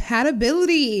sexual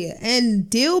compatibility and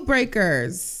deal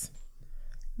breakers.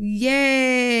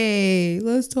 Yay!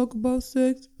 Let's talk about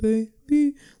sex,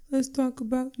 baby. Let's talk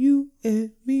about you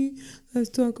and me. Let's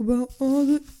talk about all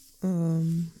the I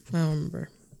don't remember.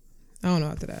 I don't know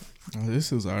after that.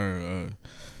 This is our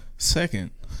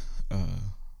second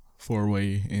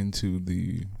foray into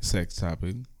the sex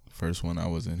topic. First one I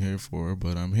wasn't here for,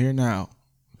 but I'm here now.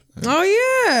 Oh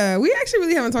yeah, we actually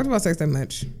really haven't talked about sex that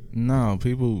much. No,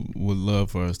 people would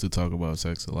love for us to talk about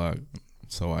sex a lot,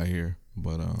 so I hear.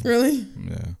 But really,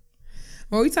 yeah.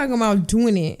 Well, we talking about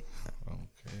doing it.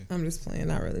 Okay. I'm just playing,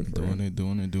 not really. Doing it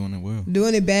well.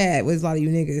 Doing it bad with a lot of you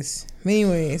niggas. But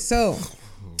anyway, so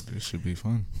this should be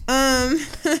fun. That's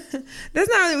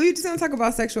not really. We're just gonna talk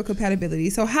about sexual compatibility.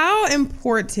 So, how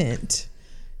important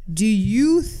do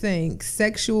you think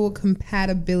sexual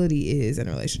compatibility is in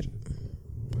a relationship?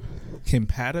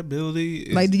 Compatibility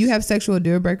is, like, do you have sexual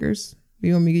deal breakers? Do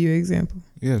you want me to give you an example?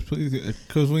 Yes, please.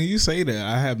 Because when you say that,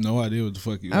 I have no idea what the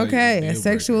fuck you. Okay, a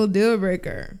sexual deal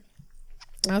breaker.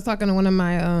 I was talking to one of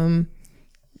my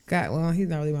guy. Well, he's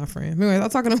not really my friend. Anyways, I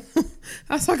was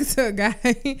talking to a guy,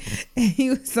 and he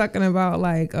was talking about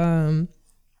like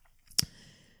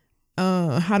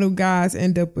how do guys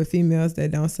end up with females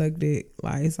that don't suck dick?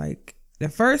 Like, it's like the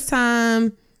first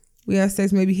time we have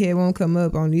sex, maybe head won't come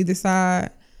up on either side.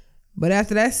 But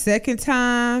after that second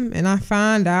time, and I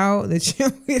find out that you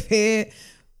don't give head,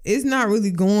 it's not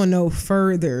really going no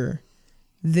further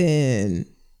than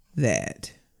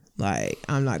that. Like,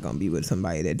 I'm not going to be with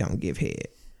somebody that don't give head.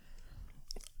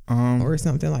 Or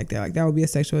something like that. Like, that would be a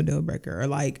sexual deal breaker. Or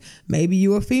like, maybe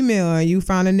you a female and you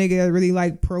find a nigga that really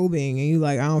like probing and you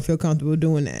like, I don't feel comfortable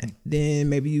doing that. Then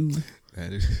maybe you...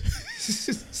 That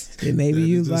is... then maybe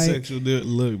you like... sexual deal.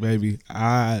 Look, baby,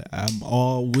 I'm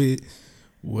all with...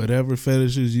 whatever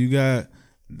fetishes you got,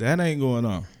 that ain't going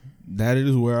on. That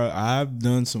is where I've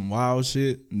done some wild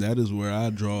shit. That is where I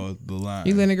draw the line.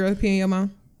 You letting a girl pee in your mouth?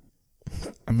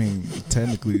 I mean,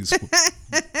 technically,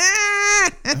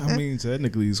 I mean,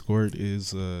 technically, squirt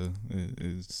is a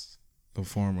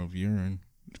form of urine.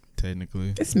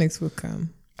 Technically, It's mixed with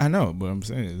cum. I know, but I'm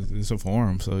saying it's a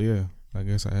form. So yeah, I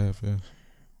guess I have. Yeah.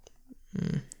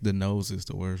 The nose is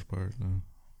the worst part. Though.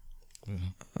 Yeah.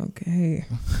 Okay.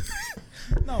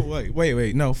 No,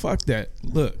 wait. No, fuck that.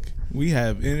 Look, we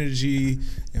have energy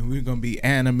and we're going to be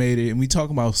animated and we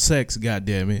talking about sex,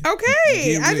 goddammit.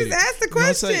 Okay. Get I with just it. asked the You know what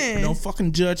I'm saying? question. Don't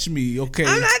fucking judge me, okay?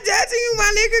 I'm not judging you,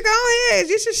 my nigga. Go ahead.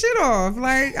 Get your shit off.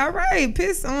 Like, all right,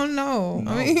 piss on no.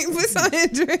 I mean, piss on your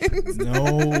drinks.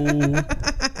 No.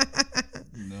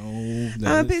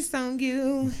 I'm piss on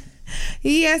you.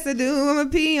 Yes, I do. I'm a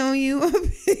pee on you.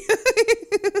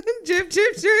 Drip,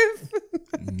 drip, drip.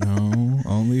 No,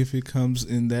 only if it comes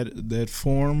in that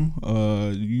form.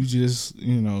 You just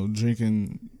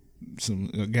drinking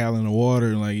a gallon of water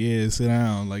and like, yeah, sit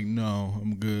down. Like, no,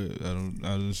 I'm good.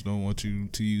 I just don't want you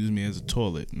to use me as a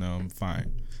toilet. No, I'm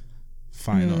fine.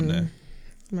 Fine on that.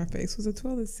 My face was a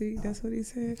toilet seat. That's what he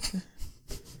said.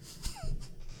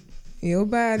 Your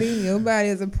body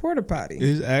is a porta potty.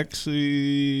 It's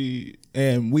actually,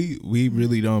 and we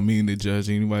really don't mean to judge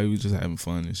anybody. We just having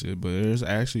fun and shit. But there's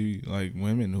actually like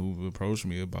women who've approached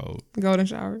me about Golden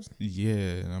showers. Yeah,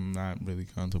 and I'm not really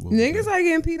comfortable. Niggas like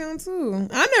getting peed on too.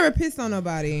 I never pissed on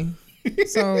nobody.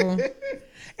 So, and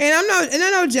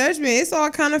I know judgment. It's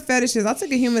all kind of fetishes. I took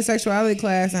a human sexuality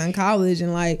class in college,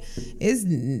 and like, it's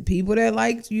people that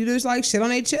like you just like shit on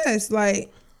their chest.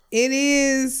 Like, it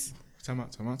is. Time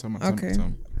out. Okay.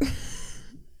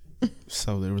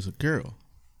 So there was a girl.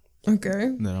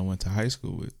 Okay. That I went to high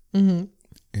school with. Mm-hmm.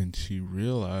 And she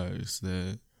realized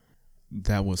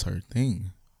that was her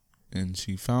thing. And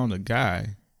she found a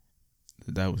guy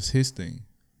that was his thing.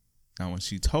 Now, when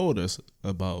she told us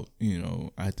about,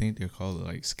 I think they call it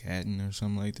like scatting or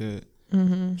something like that.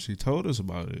 Mm-hmm. She told us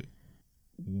about it.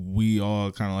 We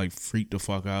all kind of like freaked the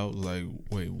fuck out. Like,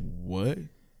 wait, what?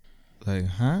 Like,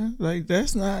 huh? Like,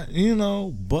 that's not,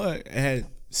 but at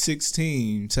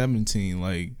 16, 17,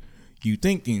 like, you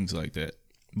think things like that.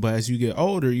 But as you get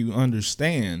older, you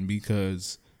understand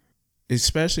because,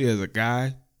 especially as a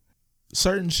guy,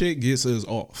 certain shit gets us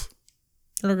off.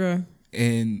 Okay.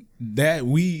 And that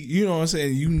you know what I'm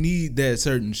saying? You need that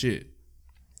certain shit.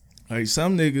 Like,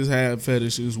 some niggas have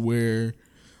fetishes where,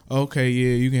 okay,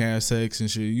 yeah, you can have sex and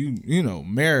shit.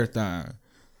 Marathon.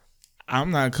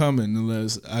 I'm not coming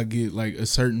unless I get like a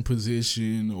certain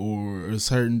position or a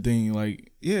certain thing.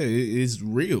 Like, yeah, it's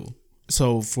real.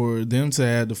 So for them to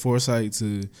have the foresight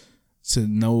to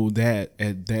know that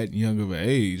at that young of an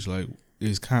age, like,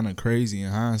 it's kind of crazy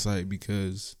in hindsight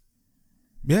because,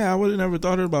 yeah, I would have never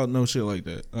thought about no shit like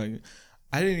that. Like,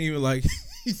 I didn't even like.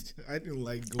 I didn't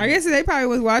like. Going. I guess they probably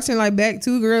was watching like back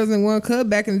 2 Girls in 1 Cup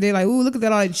back in the day. Like, ooh, look at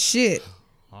that all that shit.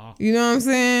 You know what I'm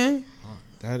saying?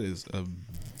 That is a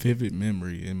vivid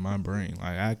memory in my brain.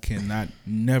 Like, I cannot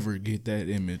never get that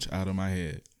image out of my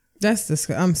head. That's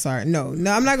disgusting. I'm sorry. No,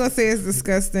 I'm not gonna say it's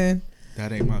disgusting.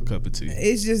 That ain't my cup of tea.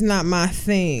 It's just not my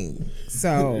thing.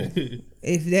 So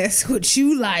if that's what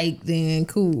you like, then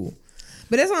cool.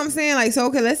 But that's what I'm saying. Like, so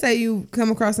okay, let's say you come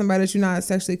across somebody that you're not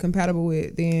sexually compatible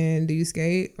with. Then do you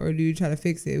skate or do you try to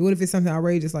fix it? What if it's something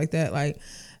outrageous like that? Like,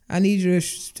 I need you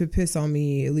to piss on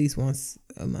me at least once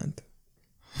a month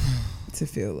to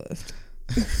feel loved.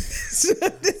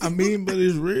 I mean, but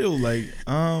it's real. Like,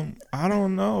 I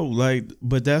don't know. Like,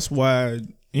 but that's why,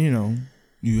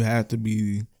 you have to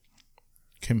be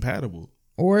compatible.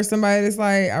 Or somebody that's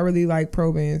like, I really like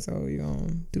probing, so you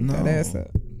gonna do that ass up.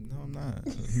 No,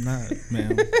 not,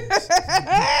 ma'am.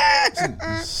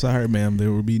 Sorry, ma'am.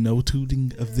 There will be no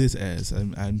tooting of this ass.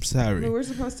 I'm sorry. But we're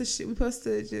supposed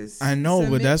to just. I know,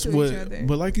 but that's what.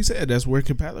 But like you said, that's where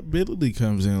compatibility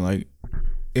comes in. Like,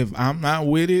 if I'm not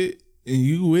with it and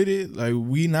you with it, like,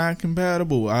 we not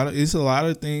compatible. It's a lot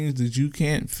of things that you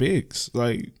can't fix.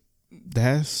 Like,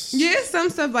 that's some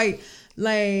stuff like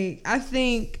I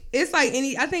think it's like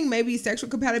I think maybe sexual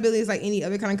compatibility is like any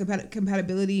other kind of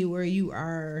compatibility where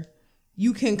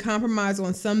you can compromise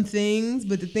on some things,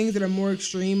 but the things that are more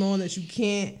extreme on that you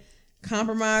can't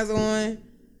compromise on,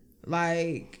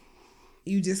 like,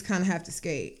 you just kind of have to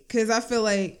skate. Because I feel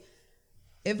like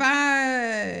if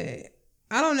I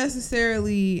don't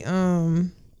necessarily I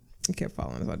kept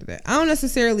following us after that. I don't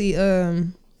necessarily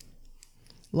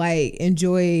like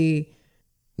enjoy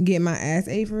getting my ass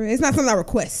ate for it. It's not something I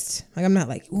request. Like, I'm not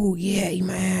like, oh yeah, eat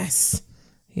my ass,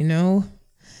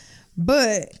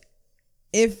 But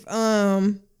if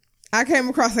I came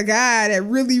across a guy that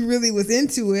really, really was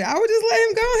into it, I would just let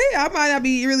him go ahead. I might not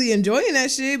be really enjoying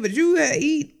that shit, but you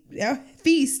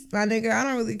feast, my nigga. I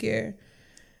don't really care.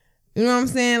 You know what I'm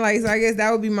saying? Like, so I guess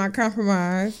that would be my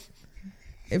compromise.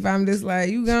 if I'm just like,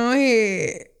 you go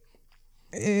ahead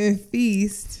and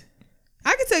feast.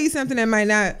 I can tell you something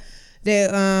that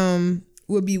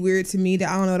would be weird to me that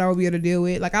I don't know what I would be able to deal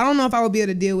with. Like, I don't know if I would be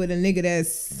able to deal with a nigga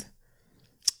that's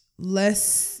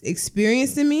less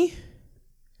experienced than me.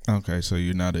 Okay, so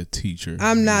you're not a teacher.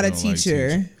 I'm not a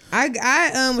teacher.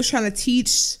 I was trying to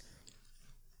teach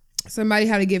somebody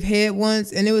how to give head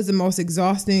once, and it was the most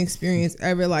exhausting experience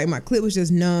ever. Like, my clit was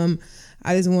just numb.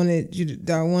 I wanted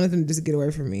them to just get away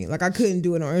from me. Like, I couldn't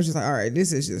do it. It was just like, all right,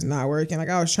 this is just not working. Like,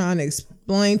 I was trying to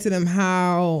explain to them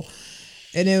how,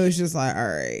 and it was just like, all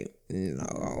right,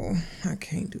 no, I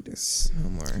can't do this no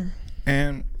more.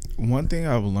 And one thing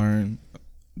I've learned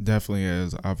definitely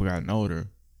as I've gotten older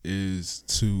is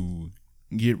to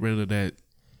get rid of that.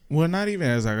 Well, not even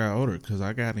as I got older, because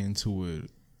I got into it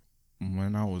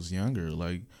when I was younger.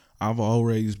 Like, I've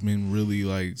always been really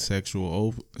like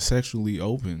sexually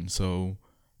open. So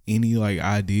any like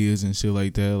ideas and shit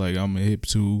like that, like I'm hip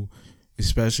to,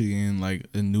 especially in like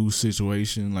a new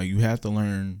situation. Like, you have to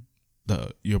learn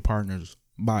your partner's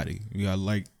body. You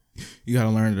gotta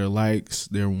learn their likes,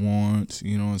 their wants.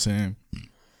 You know what I'm saying?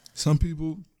 Some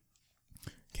people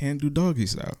can't do doggy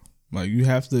style. Like, you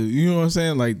have to, you know what I'm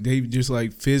saying? Like, they just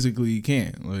like physically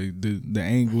can't. Like, the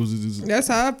angles is just. That's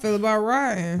how I feel about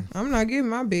riding. I'm not getting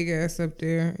my big ass up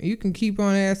there. You can keep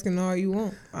on asking all you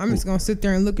want. I'm just gonna sit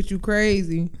there and look at you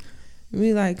crazy. And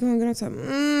be like, come on, get on top.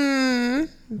 I'm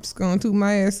just gonna toot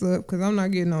my ass up because I'm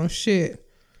not getting on shit.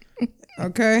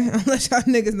 Okay? Unless y'all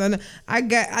niggas know that.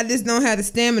 I just don't have the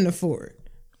stamina for it.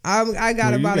 I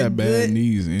got about a good bad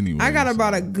knees anyway. I got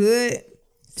about a good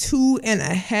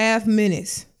 2.5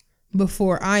 minutes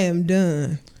before I am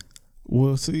done.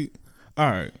 Well, see, all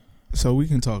right. So we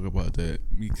can talk about that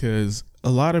because a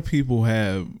lot of people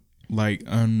have like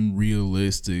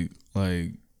unrealistic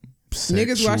like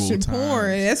niggas watching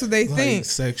porn. That's what they think.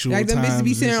 Sexual like them bitches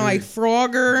be sitting there like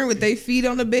Frogger with their feet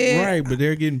on the bed. Right, but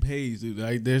they're getting paid. Dude.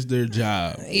 Like, that's their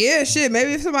job. Yeah, shit.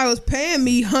 Maybe if somebody was paying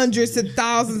me hundreds of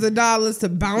thousands of dollars to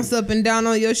bounce up and down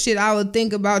on your shit, I would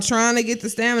think about trying to get the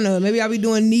stamina. Maybe I'll be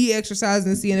doing knee exercises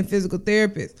and seeing a physical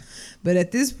therapist. But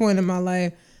at this point in my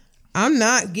life, I'm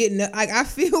not getting like, I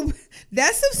feel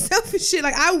that's some selfish shit.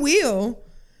 Like, I will,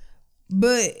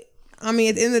 but I mean,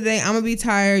 at the end of the day, I'm gonna be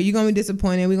tired. You're gonna be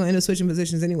disappointed. We're gonna end up switching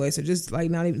positions anyway. So just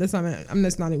like not even. I'm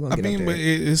just not even gonna get up there. But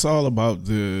it's all about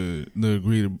the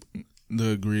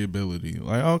agreeability.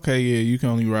 Like, okay, yeah, you can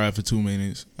only ride for 2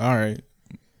 minutes. All right,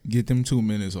 get them 2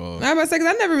 minutes off. I'm about to say,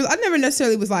 because I never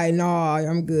necessarily was like, nah,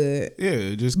 I'm good.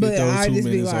 Yeah, just get those 2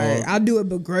 minutes off. Like, I'll do it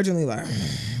begrudgingly, like.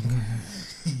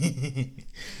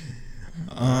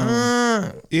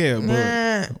 Yeah,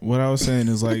 but what I was saying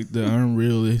is like the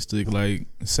unrealistic like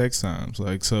sex times.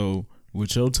 Like, so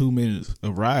with your 2 minutes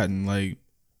of riding, like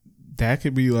that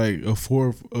could be like a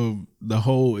fourth of the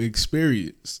whole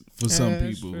experience for some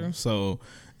people. True. So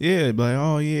yeah, like,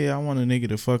 oh yeah, I want a nigga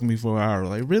to fuck me for an hour.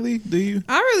 Like, really? Do you?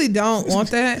 I really don't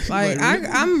want that. Like, really?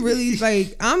 I'm really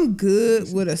like, I'm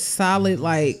good with a solid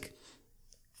like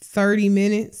 30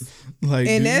 minutes. Like,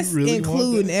 and that's really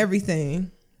including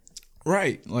everything.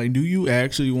 Right. Like, do you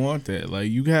actually want that?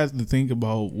 Like, you have to think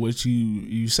about what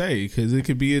you say, because it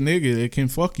could be a nigga that can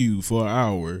fuck you for an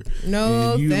hour.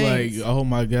 No, and you thanks. Like, oh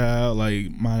my God,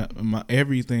 like my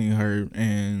everything hurt,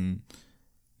 and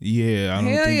yeah, I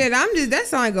don't hell think. Yeah, that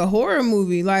sounds like a horror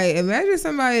movie. Like, imagine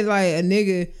somebody like a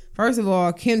nigga, first of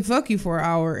all, can fuck you for an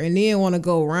hour and then want to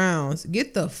go rounds.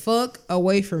 Get the fuck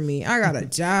away from me. I got a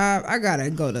job. I gotta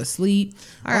go to sleep.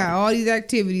 I got all these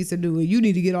activities to do. You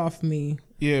need to get off me.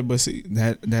 Yeah, but see,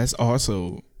 that's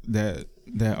also that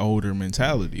older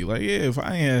mentality. Like, yeah, if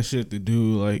I ain't have shit to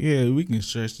do, like, yeah, we can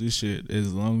stretch this shit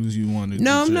as long as you want to.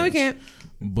 No, we can't.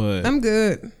 But I'm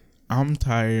good. I'm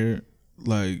tired.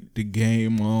 Like, the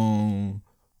game on.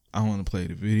 I want to play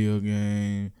the video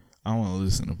game. I want to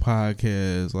listen to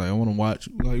podcasts. Like, I want to watch.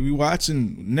 Like, we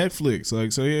watching Netflix.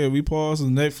 Like, so yeah, we pause the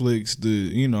Netflix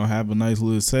to have a nice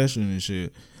little session and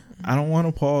shit. I don't want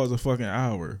to pause a fucking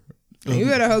hour. You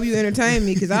better hope you entertain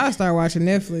me, because I'll start watching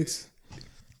Netflix.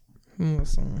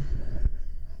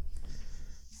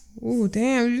 Ooh,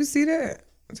 damn, did you see that?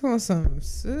 It's on some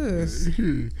sis.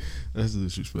 That's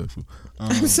disrespectful.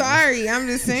 I'm sorry. I'm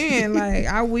just saying, like,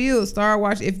 I will start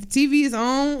watching. If the TV is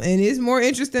on and it's more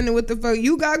interesting than what the fuck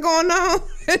you got going on,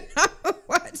 I will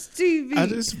watch TV. I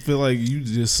just feel like you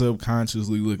just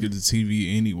subconsciously look at the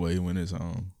TV anyway when it's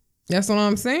on. That's what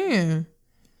I'm saying.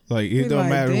 Like it don't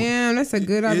matter. Damn, that's a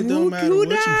good idea. Who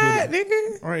died,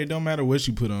 nigga? All right, it don't matter what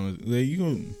you put on it. Like, you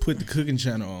gonna put the cooking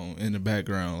channel on in the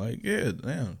background. Like, yeah,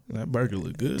 damn, that burger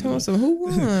look good. Tell us who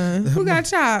won? Who got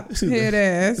chopped? Head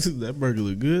ass. That burger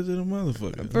look good to the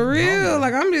motherfucker. For real,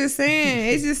 like I'm just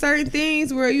saying, it's just certain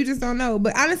things where you just don't know.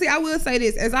 But honestly, I will say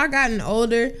this: as I gotten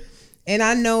older, and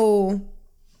I know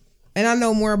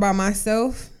more about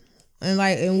myself,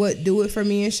 and what do it for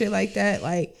me and shit like that,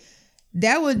 like.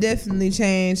 That would definitely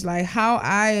change, like, how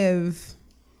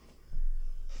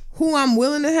who I'm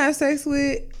willing to have sex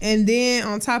with, and then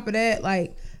on top of that,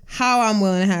 like, how I'm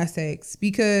willing to have sex,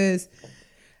 because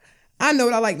I know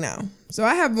what I like now. So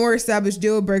I have more established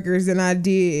deal breakers than I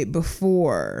did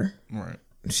before. Right.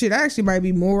 Shit, I actually might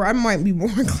be more inclined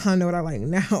to know what I like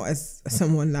now as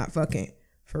someone not fucking,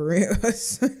 for real.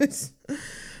 Because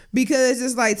it's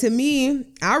just like, to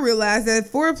me, I realize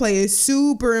that foreplay is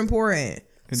super important.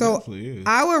 So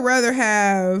I would rather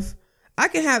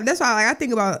that's why like, I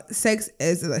think about sex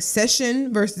as a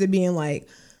session versus it being like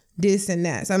this and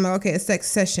that. So I'm like, okay, a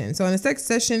sex session. So in a sex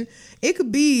session, it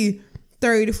could be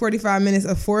 30 to 45 minutes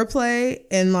of foreplay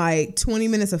and like 20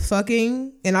 minutes of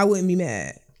fucking, and I wouldn't be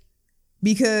mad.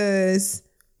 Because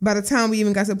by the time we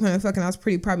even got to the point of fucking, I was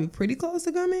probably pretty close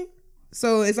to coming.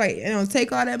 So it's like, it don't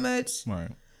take all that much.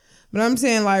 Right. But I'm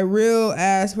saying, like, real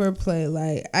ass foreplay,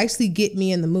 like, actually get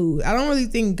me in the mood. I don't really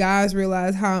think guys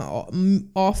realize how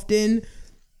often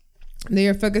they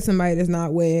are fucking somebody that's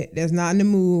not wet, that's not in the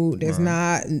mood, that's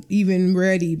not even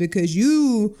ready, because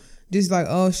you just like,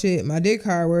 oh shit, my dick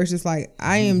hard, where it's just like,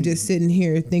 I am just sitting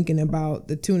here thinking about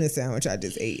the tuna sandwich I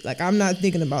just ate. Like, I'm not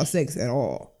thinking about sex at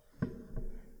all.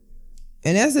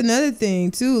 And that's another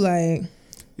thing too, like.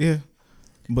 Yeah.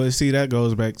 But see, that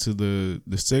goes back to the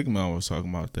stigma I was talking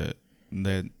about, that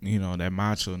you know, that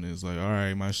macho-ness, like, all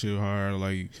right, my shit hard,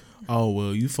 like, oh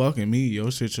well, you fucking me,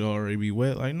 your shit should already be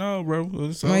wet. Like, no, bro,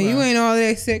 man, you ain't all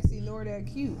that sexy nor that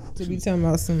cute to be talking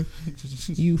about some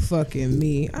you fucking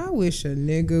me. I wish a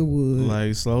nigga would.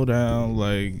 Like, slow down.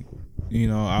 Like, you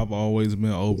know, I've always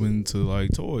been open to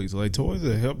like toys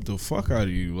that help the fuck out of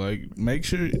you. Like, make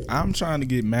sure I'm trying to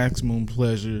get maximum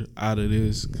pleasure out of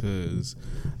this, because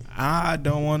I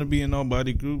don't want to be in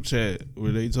nobody group chat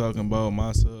where they talking about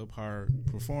my subpar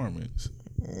performance.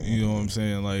 You know what I'm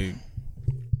saying? Like,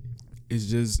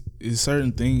 it's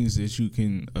certain things that you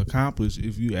can accomplish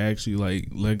if you actually like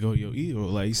let go of your ego.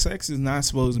 Like, sex is not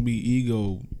supposed to be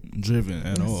ego driven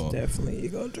at all. It's definitely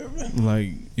ego driven.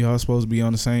 Like, y'all supposed to be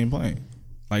on the same plane.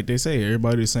 Like they say,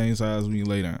 everybody the same size when you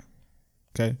lay down.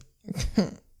 Okay?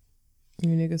 You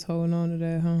niggas holding on to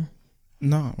that, huh?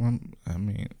 No,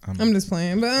 I'm just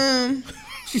playing, but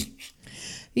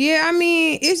yeah, I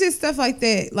mean, it's just stuff like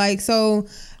that. Like, so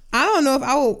I don't know if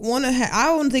I would want to. I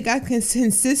don't think I can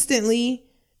consistently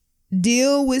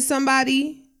deal with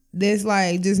somebody that's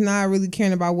like just not really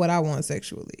caring about what I want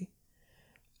sexually.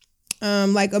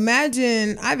 Like,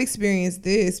 imagine, I've experienced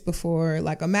this before.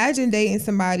 Like, imagine dating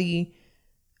somebody.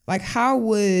 Like, how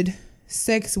would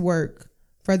sex work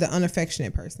for the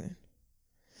unaffectionate person?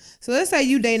 So let's say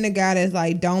you dating a guy that's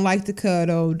like, don't like to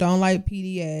cuddle, don't like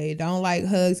PDA, don't like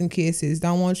hugs and kisses,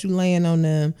 don't want you laying on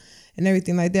them and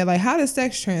everything like that. Like, how does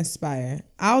sex transpire?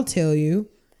 I'll tell you,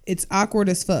 it's awkward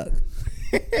as fuck.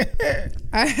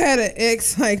 I had an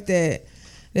ex like that.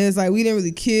 It's like, we didn't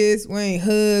really kiss, we ain't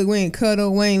hug, we ain't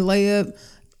cuddle, we ain't lay up.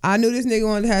 I knew this nigga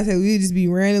wanted to have sex. We'd just be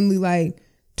randomly like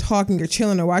talking or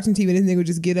chilling or watching TV. This nigga would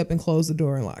just get up and close the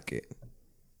door and lock it.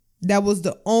 That was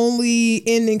the only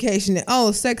indication that,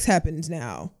 oh, sex happens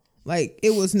now. Like, it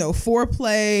was no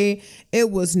foreplay. It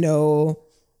was no,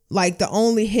 like, the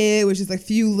only head was just like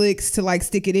few licks to like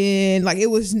stick it in. Like,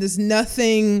 it was just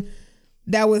nothing.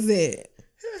 That was it.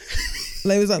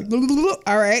 Like, it was like, blah, blah, blah,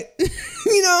 all right.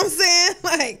 You know what I'm saying?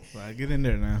 Like, well, get in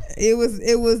there now.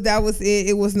 That was it.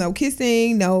 It was no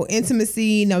kissing, no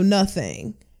intimacy, no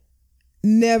nothing.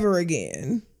 Never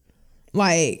again.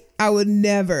 Like, I would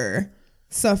never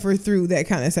suffer through that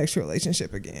kind of sexual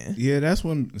relationship again. Yeah, that's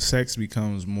when sex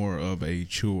becomes more of a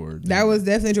chore. That was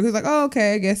definitely true. Cause like, oh,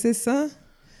 okay, I guess it's all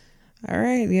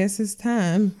right, yes, it's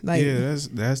time. Like, yeah,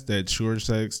 that's that chore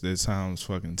sex that sounds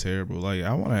fucking terrible. Like,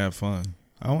 I want to have fun.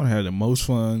 I want to have the most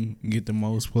fun, get the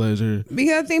most pleasure.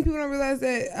 Because I think people don't realize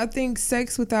that. I think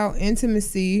sex without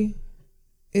intimacy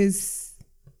is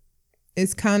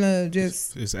kind of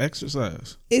just, it's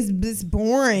exercise. It's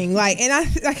boring. Like, and I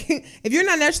like, if you're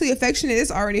not naturally affectionate, it's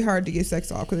already hard to get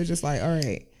sex off, because it's just like, all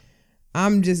right,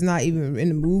 I'm just not even in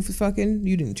the mood for fucking.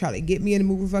 You didn't try to get me in the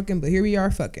mood for fucking, but here we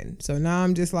are fucking. So now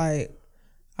I'm just like,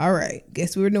 all right,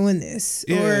 guess we're doing this.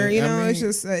 Yeah, or you know, it's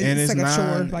just it's like a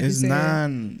chore, like you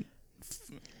said.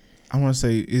 I want to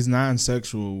say it's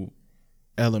non-sexual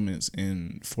elements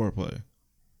in foreplay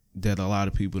that a lot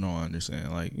of people don't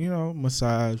understand. Like, you know,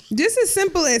 massage. Just as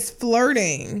simple as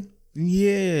flirting.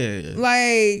 Yeah.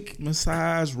 Like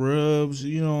massage, rubs,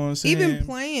 you know what I'm saying?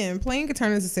 Even playing could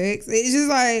turn into sex. It's just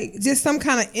like just some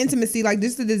kind of intimacy, like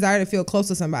just the desire to feel close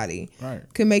to somebody. Right.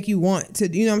 Could make you want to,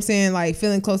 you know what I'm saying? Like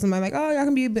feeling close to somebody, like, oh, y'all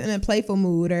can be in a playful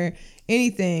mood or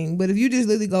anything. But if you just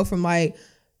literally go from like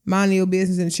minding your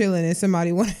business and chilling and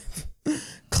somebody want to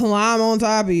climb on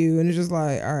top of you and it's just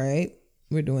like, all right,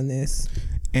 we're doing this.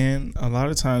 And a lot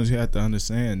of times you have to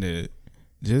understand that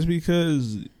just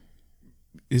because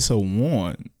it's a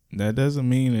want, that doesn't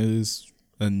mean it's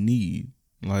a need.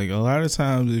 Like a lot of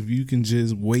times if you can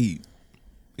just wait,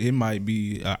 it might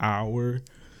be an hour,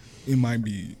 it might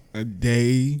be a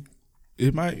day,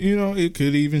 it might, you know, it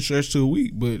could even stretch to a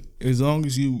week. But as long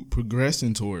as you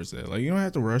progressing towards that, like you don't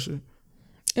have to rush it.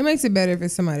 It makes it better if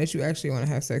it's somebody that you actually want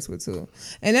to have sex with too.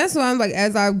 And that's why I'm like,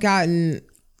 as I've gotten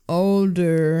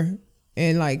older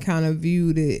and like kind of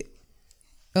viewed it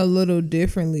a little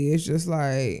differently, it's just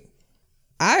like,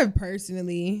 I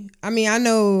personally, I mean, I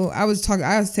know I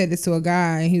said this to a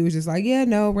guy and he was just like, yeah,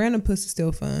 no, random pussy's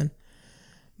still fun.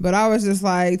 But I was just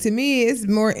like, to me, it's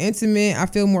more intimate. I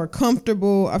feel more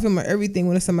comfortable. I feel more everything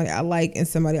when it's somebody I like and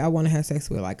somebody I want to have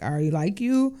sex with. Like, I already like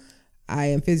you. I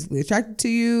am physically attracted to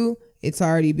you. It's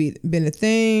already been a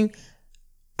thing.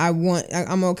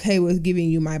 I'm okay with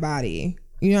giving you my body.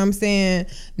 You know what I'm saying?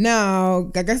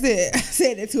 Now, like I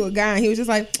said it to a guy and he was just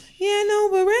like, yeah, no,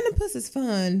 but random pussy's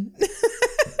fun.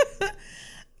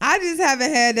 I just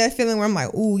haven't had that feeling where I'm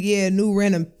like, ooh, yeah, new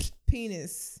random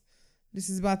penis. This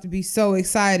is about to be so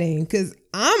exciting. Cause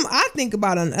I think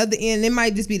about on the other end, it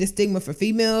might just be the stigma for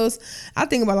females. I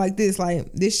think about like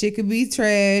this shit could be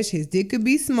trash. His dick could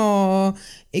be small.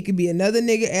 It could be another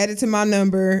nigga added to my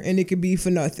number and it could be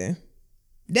for nothing.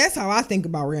 That's how I think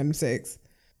about random sex.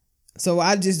 So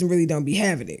I just really don't be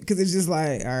having it because it's just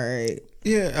like, all right.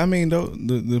 Yeah, I mean,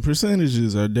 the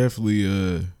percentages are definitely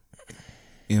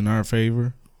in our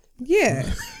favor.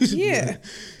 Yeah, yeah.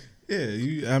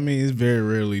 Yeah, I mean, it's very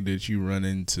rarely that you run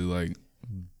into like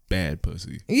bad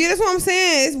pussy. Yeah, that's what I'm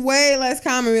saying. It's way less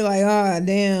common. We're like, oh,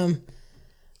 damn,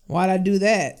 why'd I do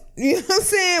that? You know what I'm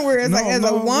saying? Whereas as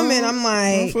a woman, I'm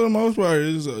like, for the most part,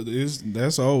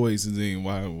 that's always the thing.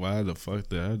 Why the fuck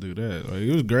did I do that? Like,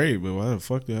 it was great, but why the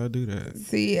fuck did I do that?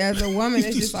 See, as a woman,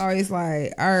 it's just always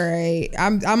like, all right,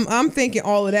 I'm thinking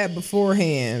all of that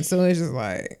beforehand, so it's just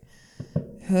like,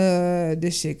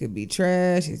 this shit could be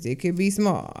trash. It could be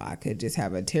small. I could just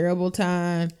have a terrible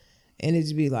time, and it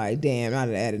just be like, damn,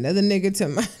 I'd add another nigga to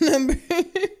my number.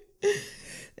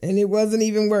 And it wasn't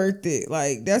even worth it.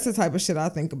 Like, that's the type of shit I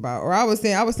think about. Or I was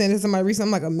saying to somebody recently,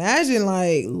 I'm like, imagine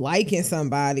like liking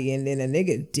somebody and then a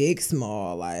nigga dick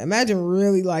small. Like, imagine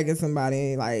really liking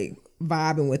somebody and like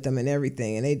vibing with them and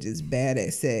everything, and they just bad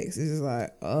at sex. It's just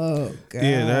like, oh god.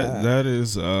 Yeah, that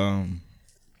is,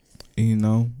 you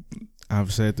know,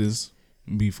 I've said this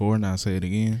before and I'll say it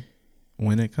again.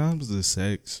 When it comes to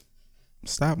sex,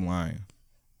 stop lying.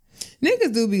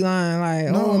 Niggas do be lying,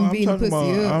 like, no, I'm beating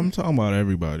pussy up. I'm talking about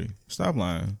everybody. Stop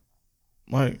lying.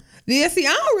 Like, yeah, see, I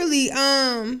don't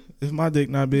really if my dick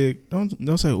not big,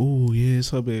 don't say, oh yeah, it's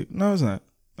so big. No, it's not.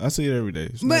 I see it every day.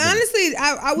 But honestly,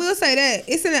 I will say that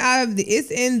it's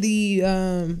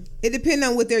it depends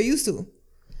on what they're used to.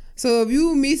 So if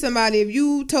you meet somebody, if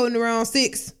you toting around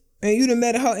 6 and you done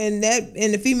met and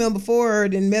the female before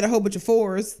then met a whole bunch of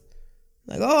 4s,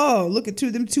 like, oh, look at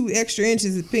them 2 extra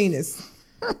inches of penis.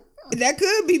 That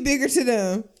could be bigger to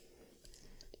them.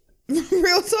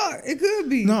 Real talk. It could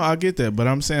be. No, I get that. But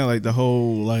I'm saying like the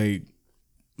whole like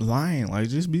lying, like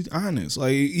just be honest.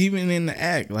 Like even in the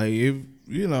act, like if,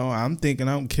 you know, I'm thinking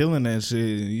I'm killing that shit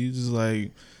and you just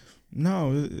like,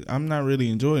 no, I'm not really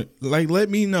enjoying it. Like, let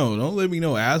me know. Don't let me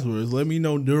know afterwards. Let me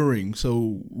know during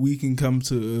so we can come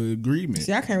to an agreement.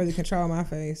 See, I can't really control my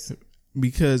face.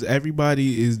 Because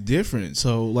everybody is different.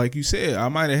 So like you said, I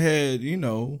might have had, you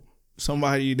know,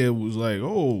 somebody that was like,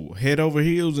 oh, head over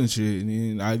heels and shit,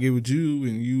 and then I get with you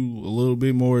and you a little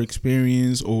bit more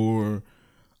experience or,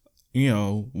 you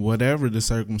know, whatever the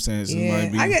circumstances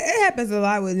might be. It happens a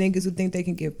lot with niggas who think they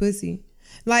can get pussy.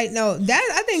 Like, no,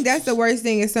 I think that's the worst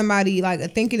thing is somebody like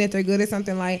thinking that they're good at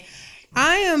something. Like,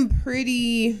 I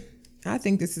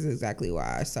think this is exactly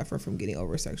why I suffer from getting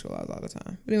over sexualized all the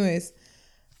time. But anyways,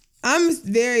 I'm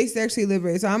very sexually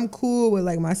liberated, so I'm cool with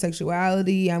like my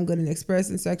sexuality. I'm good in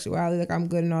expressing sexuality. Like, I'm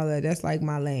good in all that. That's like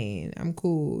my lane. I'm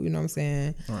cool. You know what I'm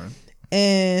saying? All right.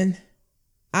 And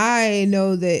I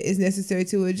know that it's necessary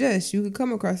to adjust. You could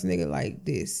come across a nigga like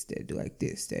this that do like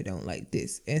this, that don't like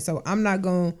this, and so I'm not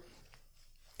gonna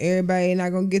everybody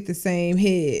not gonna get the same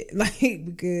head, like,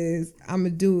 because I'm gonna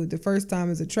do it the first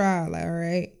time as a trial. Like, all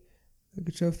right, look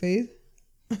at your face.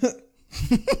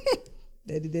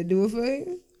 Did that do it for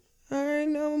you? All right,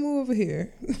 now I'm gonna move over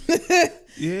here.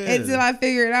 Yeah. Until I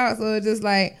figure it out. So it's just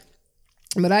like,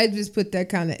 but I just put that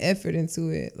kind of effort into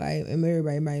it. Like, and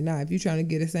everybody might not. If you're trying to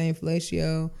get the same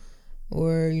fellatio,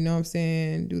 or, you know what I'm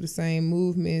saying, do the same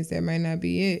movements, that might not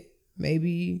be it.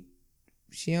 Maybe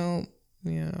she don't, I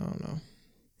don't know.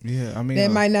 Yeah, I mean,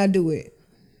 that might not do it.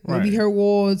 Maybe right. her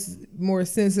wall's more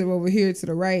sensitive over here to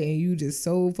the right, and you just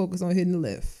so focused on hitting the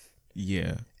left.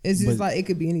 Yeah. It's just like, it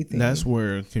could be anything. That's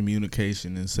where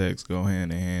communication and sex go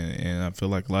hand in hand, and I feel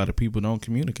like a lot of people don't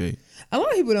communicate. A lot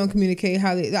of people don't communicate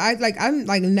how they. I'm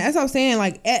like, that's what I'm saying.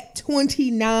 Like, at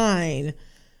 29,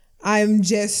 I'm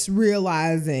just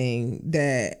realizing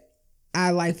that I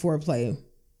like foreplay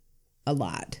a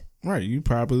lot. Right, you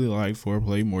probably like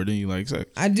foreplay more than you like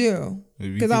sex. I do,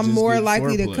 because I'm more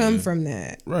likely to come from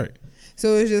that. Right.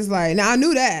 So it's just like, now I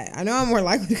knew that. I know I'm more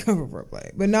likely to come from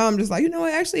foreplay. But now I'm just like, you know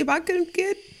what? Actually, if I could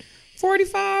get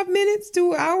 45 minutes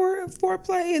to an hour of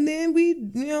foreplay, and then we,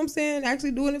 you know what I'm saying,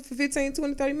 actually doing it for 15,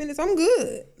 20, 30 minutes, I'm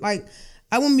good. Like,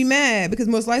 I wouldn't be mad, because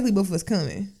most likely both of us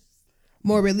coming.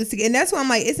 More realistic. And that's why I'm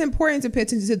like, it's important to pay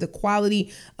attention to the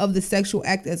quality of the sexual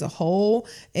act as a whole,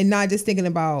 and not just thinking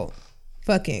about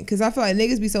fucking. Because I feel like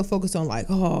niggas be so focused on like,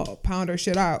 oh, pound her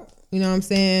shit out. You know what I'm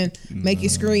saying? Make you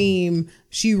scream,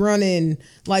 she running,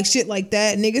 like shit like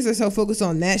that. Niggas are so focused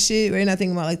on that shit. They're not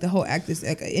thinking about like the whole act is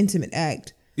like an intimate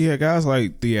act. Yeah, guys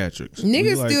like theatrics.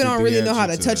 Niggas like still don't really know how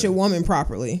to theatrics touch a woman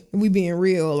properly. We being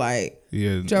real, like,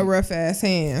 Joe rough ass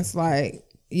hands. Like,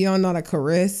 you don't know how to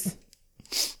caress.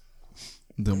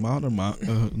 The amount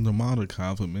of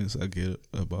compliments I get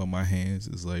about my hands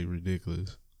is like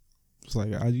ridiculous. It's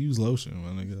like, I use lotion, my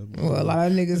nigga. Well, a lot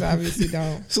of niggas obviously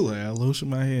don't. So like, I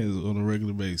lotion my hands on a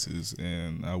regular basis,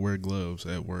 and I wear gloves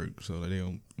at work so that they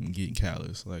don't get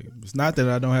callous. Like, it's not that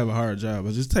I don't have a hard job.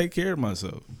 I just take care of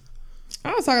myself.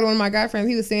 I was talking to one of my guy friends.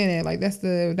 He was saying that, like,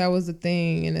 that was the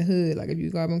thing in the hood. Like, if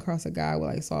you come across a guy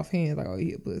with like soft hands, like, oh,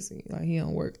 he a pussy. Like, he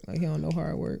don't work. Like, he don't know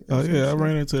hard work. Oh yeah, I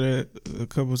ran into that a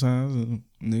couple times. And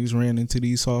niggas ran into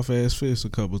these soft ass fists a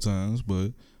couple times,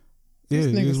 but yeah, this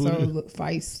nigga so look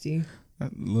feisty.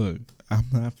 Look, I'm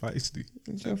not feisty.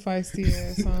 It's your feisty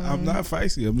ass. I'm not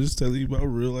feisty. I'm just telling you about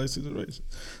real life situations.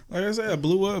 Like I said, I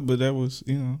blew up, but that was,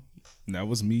 that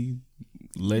was me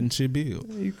letting shit build.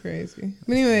 You crazy.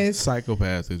 But anyways.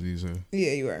 Psychopath, as you say.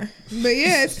 Yeah, you are. But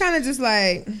yeah, it's kind of just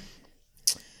like,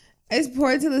 it's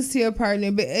important to listen to your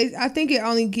partner, but I think it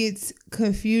only gets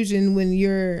confusion when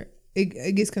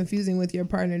it gets confusing with your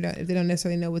partner if they don't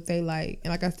necessarily know what they like.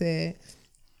 And like I said,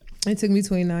 it took me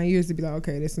 29 years to be like,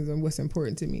 okay, this is what's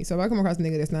important to me. So if I come across a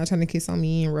nigga that's not trying to kiss on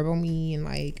me and rub on me and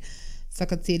like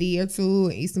suck a titty or two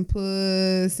and eat some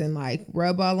puss and like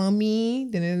rub all on me,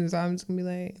 then I'm just gonna be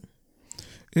like,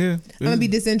 yeah, I'm gonna be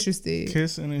disinterested.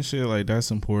 Kissing and shit, like,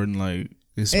 that's important. Like,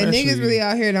 especially, and niggas really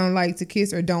out here don't like to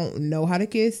kiss or don't know how to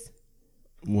kiss.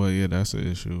 Well, yeah, that's an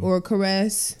issue. Or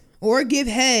caress. Or give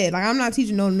head. Like, I'm not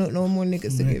teaching no more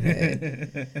niggas to give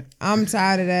head. I'm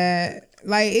tired of that.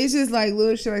 Like, it's just like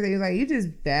little shit like that. You're like, you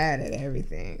just bad at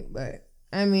everything. But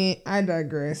I mean, I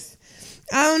digress.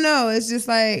 I don't know. It's just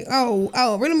like,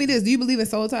 riddle me this. Do you believe in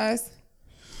soul ties?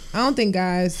 I don't think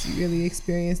guys really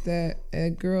experience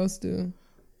that. Girls do.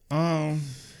 Do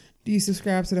you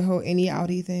subscribe to the whole any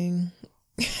outie thing?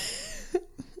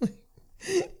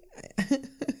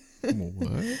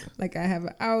 What? Like, I have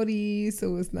an outie,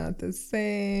 so it's not the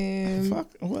same. Fuck,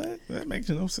 what? That makes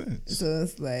no sense. So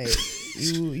it's like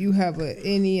you have an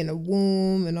innie and a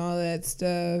womb and all that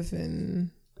stuff,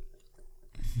 and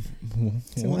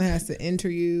someone has to enter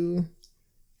you.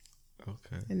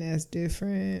 Okay. And that's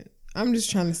different. I'm just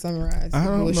trying to summarize the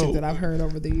bullshit that I've heard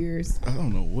over the years. I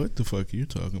don't know what the fuck you're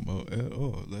talking about at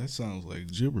all. That sounds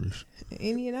like gibberish.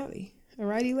 Innie and outie. A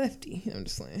righty lefty. I'm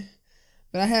just saying.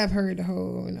 But I have heard the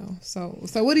whole, So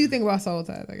what do you think about soul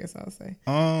ties? I guess I'll say.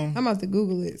 I'm about to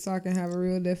Google it so I can have a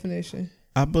real definition.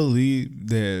 I believe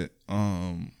that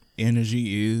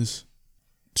energy is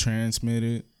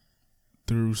transmitted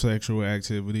through sexual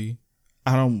activity.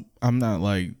 I'm not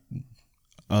like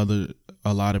a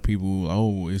lot of people.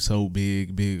 Oh, it's so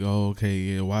big. Oh, okay,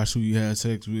 yeah. Watch who you have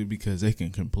sex with, because they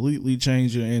can completely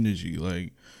change your energy.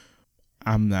 Like,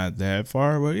 I'm not that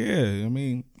far, but yeah, I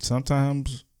mean,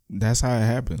 sometimes that's how it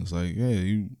happens. Like,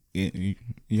 yeah,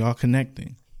 y'all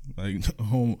connecting. Like,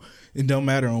 it don't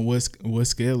matter on what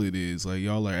scale it is. Like,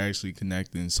 y'all are actually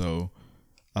connecting. So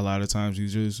a lot of times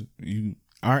you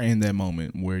are in that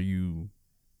moment where you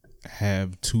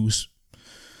have two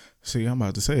See, I'm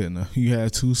about to say it now. You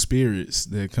have two spirits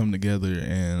that come together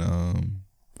and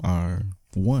are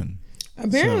one.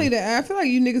 Apparently, I feel like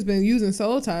you niggas been using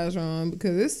soul ties wrong,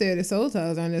 because it said that soul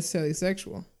ties aren't necessarily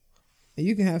sexual. And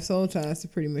you can have soul ties to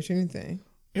pretty much anything.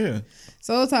 Yeah.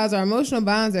 Soul ties are emotional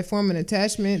bonds that form an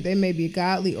attachment. They may be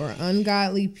godly or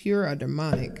ungodly, pure or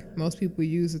demonic. Most people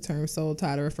use the term soul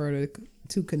tie to refer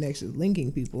to connections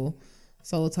linking people.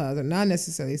 Soul ties are not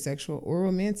necessarily sexual or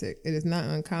romantic. It is not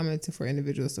uncommon for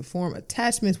individuals to form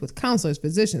attachments with counselors,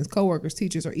 physicians, coworkers,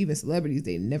 teachers, or even celebrities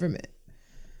they never met.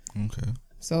 Okay.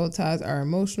 Soul ties are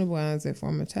emotional bonds that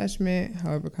form attachment.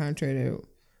 However, contrary to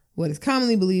what is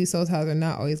commonly believed, soul ties are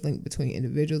not always linked between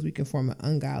individuals. We can form an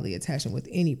ungodly attachment with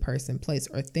any person, place,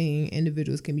 or thing.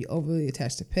 Individuals can be overly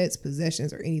attached to pets,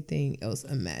 possessions, or anything else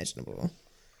imaginable.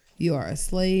 You are a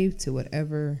slave to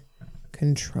whatever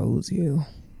controls you.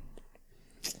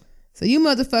 So you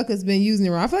motherfuckers been using it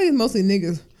wrong. I feel like it's mostly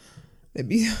niggas that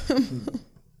be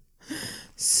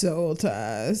soul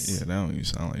ties. Yeah, that don't even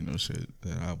sound like no shit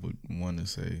that I would want to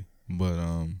say. But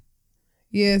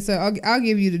yeah, so I'll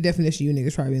give you the definition you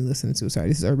niggas probably been listening to. Sorry,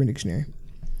 this is Urban Dictionary.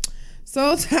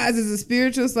 Soul ties is a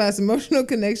spiritual / emotional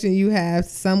connection you have to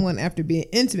someone after being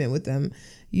intimate with them,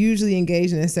 usually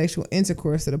engaged in a sexual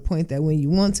intercourse to the point that when you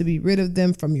want to be rid of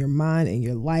them from your mind and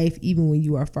your life, even when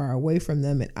you are far away from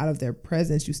them and out of their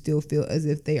presence, you still feel as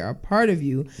if they are a part of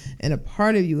you and a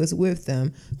part of you is with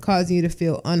them, causing you to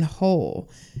feel unwhole,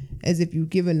 as if you've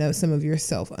given up some of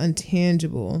yourself,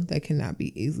 untangible, that cannot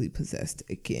be easily possessed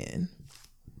again.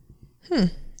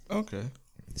 okay.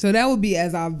 So that would be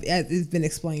as it's been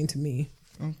explained to me.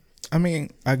 I mean,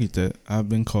 I get that. I've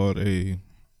been called a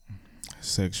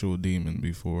sexual demon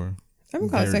before. I've been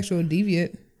called sexual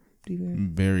deviant.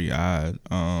 Very odd.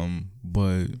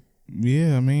 But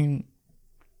yeah, I mean,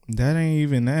 that ain't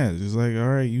even that. It's like, all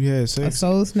right, you had sex. A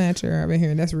soul snatcher. I've been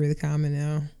hearing that's really common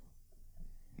now.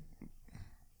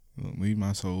 Leave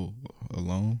my soul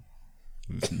alone.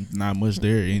 There's not much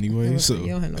there anyway. So you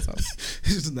don't have no soul.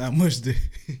 There's not much there.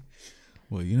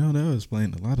 Well, you know, that would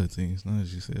explain a lot of things. Now that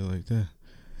you say it like that.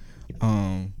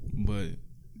 But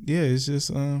yeah, it's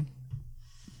just yeah,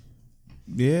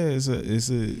 it's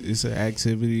an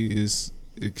activity. It's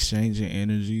exchanging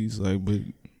energies, like, but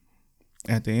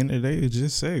at the end of the day, it's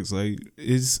just sex. Like,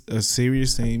 it's a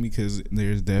serious thing because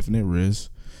there's definite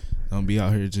risk. Don't be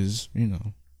out here just, you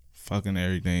know, fucking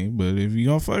everything. But if you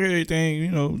gonna fuck everything,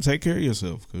 you know, take care of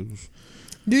yourself. Cause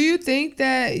do you think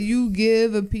that you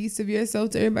give a piece of yourself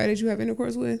to everybody that you have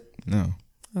intercourse with? No.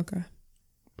 Okay.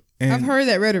 And I've heard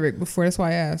that rhetoric before. That's why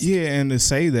I asked. Yeah, and to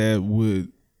say that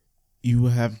you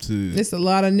would have to. It's a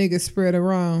lot of niggas spread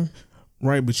around.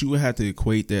 Right, but you would have to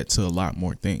equate that to a lot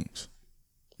more things.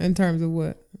 In terms of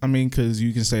what? I mean, because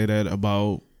you can say that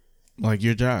about, like,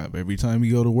 your job. Every time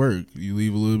you go to work, you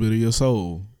leave a little bit of your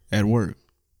soul at work.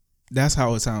 That's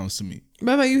how it sounds to me.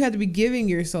 But like, you have to be giving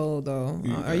your soul, though.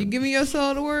 Yeah. Are you giving your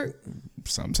soul to work?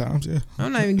 Sometimes, yeah.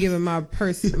 I'm not even giving my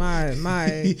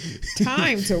my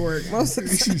time to work most of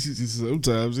the time.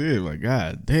 Sometimes, yeah. Like,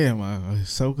 God damn, I'm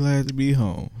so glad to be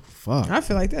home. Fuck. I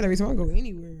feel like that every time I go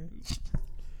anywhere.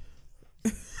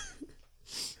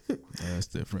 That's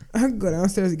different. I go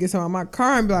downstairs to get some of my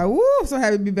car and be like, woo, I'm so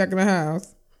happy to be back in the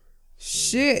house.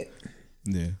 Shit.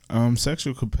 Yeah.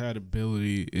 Sexual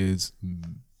compatibility is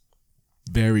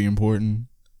very important.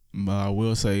 But I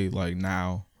will say, like,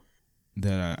 now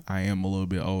that I am a little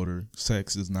bit older,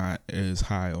 sex is not as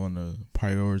high on the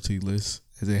priority list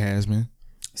as it has been.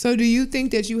 So do you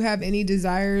think that you have any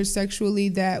desires sexually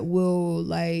that will,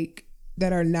 like,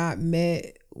 that are not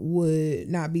met would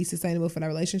not be sustainable for that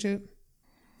relationship?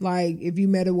 Like, if you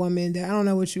met a woman that, I don't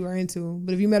know what you are into,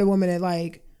 but if you met a woman that,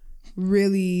 like,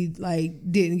 really, like,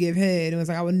 didn't give head and was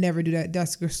like, I would never do that,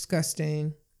 that's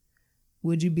disgusting,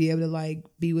 would you be able to, like,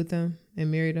 be with them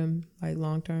and marry them, like,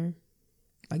 long term?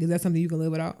 Like, is that something you can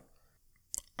live without?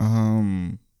 All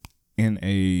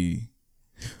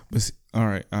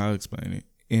right, I'll explain it.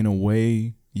 In a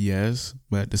way, yes,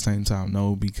 but at the same time,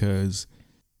 no, because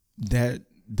that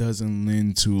doesn't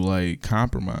lend to, like,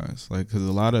 compromise. Like, because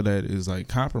a lot of that is, like,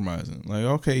 compromising. Like,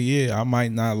 okay, yeah, I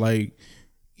might not like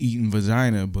eating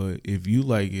vagina, but if you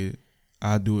like it,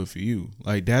 I'll do it for you.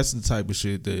 Like, that's the type of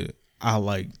shit that I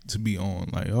like to be on.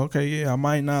 Like, okay, yeah, I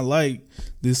might not like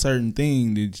this certain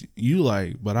thing that you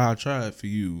like, but I'll try it for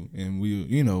you, and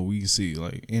we see.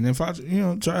 Like, and if I,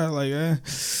 try it, like,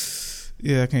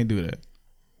 yeah, I can't do that.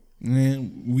 And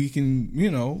then we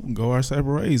can, go our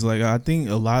separate ways. Like, I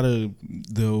think a lot of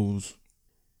those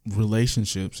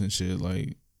relationships and shit,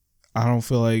 like, I don't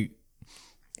feel like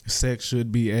sex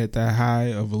should be at that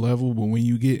high of a level, but when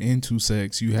you get into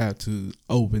sex, you have to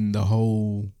open the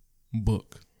whole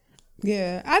book.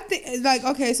 Yeah, I think like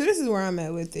okay, so this is where I'm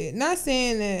at with it. Not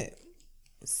saying that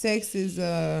sex is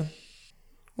well,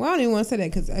 I don't even want to say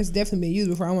that because it's definitely been used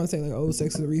before. I want to say like, oh,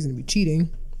 sex is a reason to be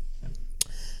cheating,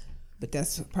 but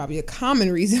that's probably a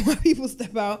common reason why people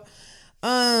step out.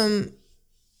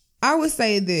 I would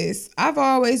say this. I've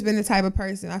always been the type of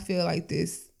person. I feel like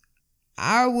this.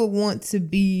 I would want to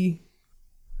be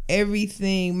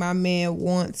everything my man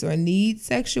wants or needs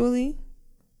sexually.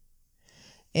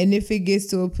 And if it gets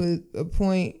to a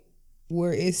point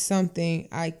where it's something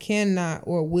I cannot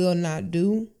or will not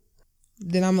do,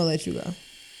 then I'm gonna let you go.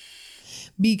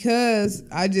 Because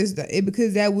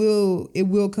because it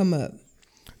will come up.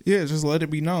 Yeah, just let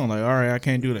it be known. Like, all right, I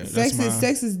can't do that.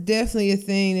 Sex is definitely a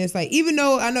thing. That's like, even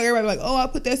though I know everybody like, oh, I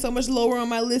put that so much lower on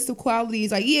my list of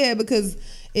qualities. Like, yeah, because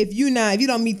if you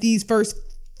don't meet these first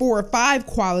 4 or 5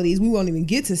 qualities, we won't even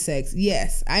get to sex.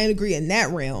 Yes, I agree in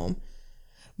that realm.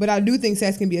 But I do think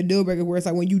sex can be a deal breaker where it's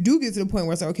like when you do get to the point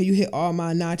where it's like, okay, you hit all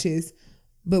my notches,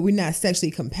 but we're not sexually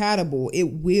compatible, it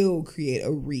will create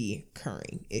a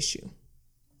recurring issue,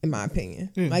 in my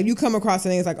opinion. Like you come across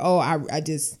something, it's like, oh, I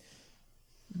just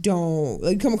don't,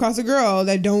 like, come across a girl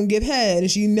that don't give head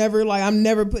and she never, like, I'm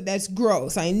never put, that's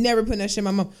gross, I ain't never putting that shit in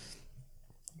my mouth.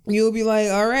 You'll be like,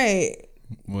 all right,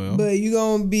 well, but you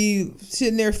gonna be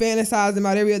sitting there fantasizing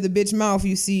about every other bitch mouth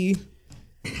you see.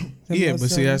 Yeah, but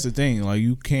see, that's the thing, like,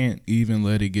 you can't even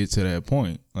let it get to that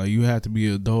point. Like, you have to be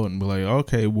an adult and be like,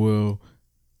 okay, well,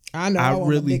 I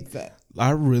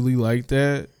really like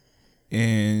that,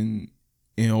 and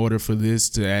in order for this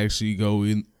to actually go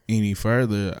in any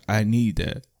further, I need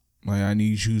that. Like, I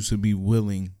need you to be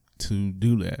willing to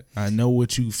do that. I know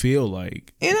what you feel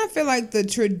like. And I feel like the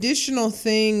traditional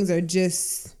things are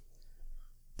just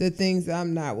the things that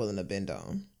I'm not willing to bend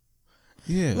on.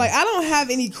 Yeah. Like, I don't have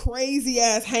any crazy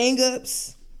ass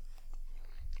hang-ups.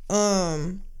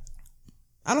 I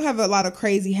don't have a lot of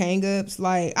crazy hang-ups.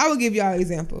 Like, I will give y'all an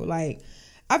example. Like,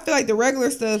 I feel like the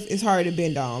regular stuff is hard to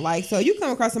bend on. Like, so you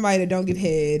come across somebody that don't give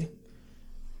head,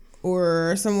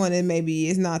 or someone that maybe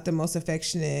is not the most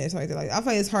affectionate, like that. Like, I feel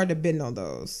like it's hard to bend on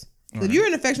those. So if you're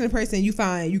an affectionate person, you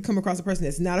come across a person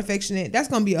that's not affectionate, that's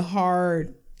gonna be a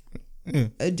hard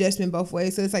adjustment both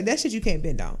ways. So it's like that shit you can't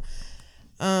bend on.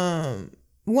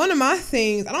 One of my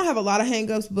things, I don't have a lot of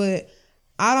hang-ups, but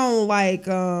I don't like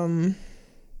men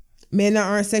that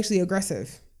aren't sexually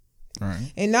aggressive.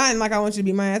 Right. And not in like I want you to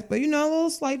be my ass, but a little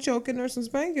slight choking or some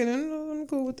spanking, and I'm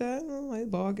cool with that.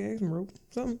 Like ball gags, some rope,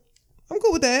 something. I'm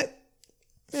cool with that.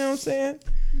 You know what I'm saying?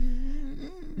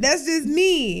 That's just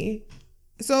me.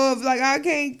 So if like I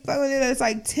can't fuck with it, that's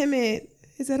like timid.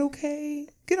 Is that okay?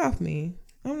 Get off me.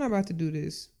 I'm not about to do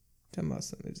this. Tell my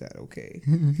son, is that okay?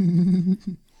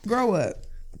 Grow up.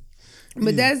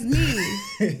 But that's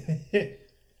me.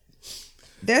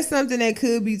 That's something that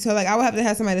could be told. Like, I would have to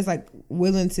have somebody that's like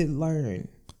willing to learn.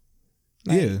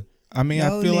 Like, yeah. I mean,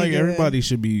 I feel like everybody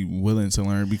should be willing to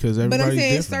learn because everybody's different. But I'm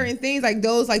saying certain things like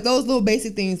those little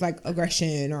basic things like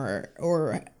aggression or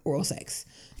oral sex.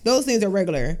 Those things are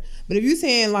regular. But if you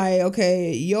saying like,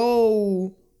 okay,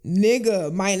 yo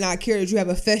nigga might not care that you have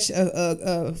a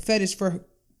fetish for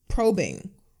probing.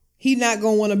 He not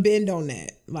gonna want to bend on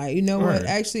that. Like, you know what?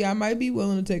 Actually, I might be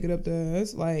willing to take it up to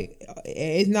us. Like,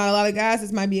 it's not a lot of guys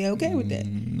that might be okay with that.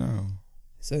 No.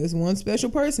 So it's one special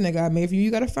person that got made for you.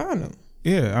 You got to find them.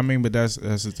 Yeah, I mean, but that's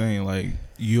the thing. Like,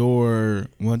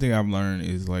 one thing I've learned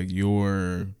is like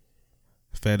your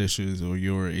fetishes or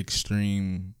your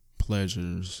extreme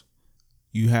pleasures,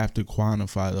 you have to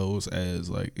quantify those as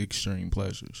like extreme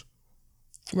pleasures.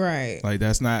 Right. Like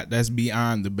that's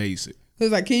beyond the basic. Cause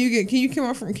like, can you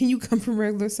come from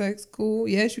regular sex? Cool.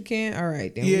 Yes, you can. All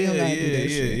right. Then we don't gotta do that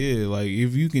shit. Yeah. Like,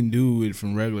 if you can do it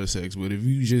from regular sex, but if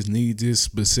you just need this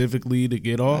specifically to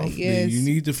get off, then you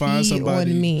need to find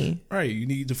somebody. On me. Right. You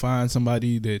need to find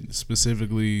somebody that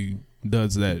specifically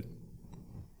does that.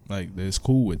 Like, that's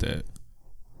cool with that.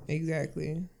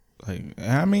 Exactly. Like,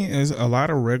 I mean, there's a lot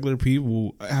of regular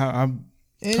people. I've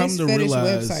come to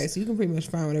realize websites. You can pretty much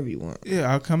find whatever you want.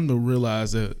 Yeah, I've come to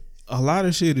realize that a lot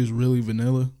of shit is really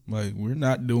vanilla. Like, we're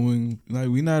not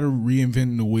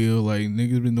reinventing the wheel. Like,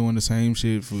 niggas been doing the same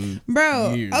shit for years.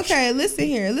 Okay, listen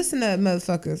here. Listen up,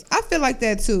 motherfuckers. I feel like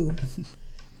that too.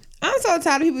 I'm so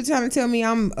tired of people trying to tell me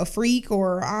I'm a freak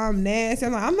or I'm nasty.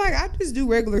 I'm like, I just do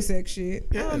regular sex shit.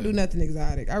 Yeah. I don't do nothing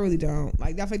exotic. I really don't.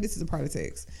 Like, I feel like this is a part of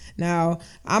sex. Now,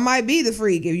 I might be the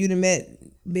freak if you'd have met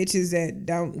bitches that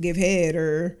don't give head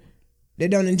or that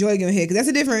don't enjoy giving head. Because that's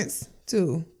a difference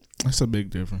too. That's a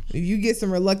big difference. If you get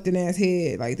some reluctant ass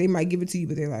head, like, they might give it to you,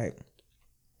 but they're like,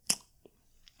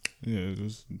 yeah,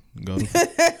 just go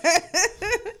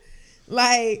to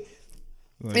like,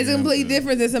 Like, it's completely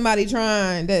different than somebody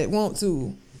trying that want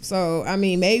to. So, I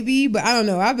mean, maybe, but I don't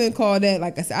know. I've been called that.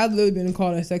 Like I said, I've literally been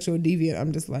called a sexual deviant.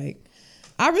 I'm just like,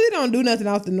 I really don't do nothing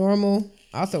out the normal,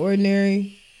 out the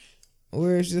ordinary,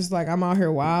 where it's just like I'm out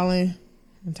here wilding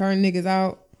and turning niggas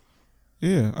out.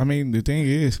 Yeah, I mean, the thing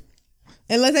is,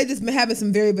 unless they just been having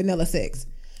some very vanilla sex.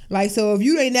 Like, so if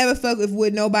you ain't never fuck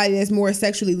with nobody that's more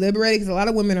sexually liberated, because a lot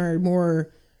of women are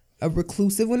more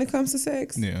reclusive when it comes to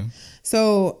sex. Yeah.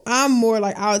 So I'm more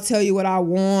like, I'll tell you what I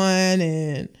want,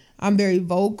 and I'm very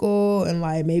vocal, and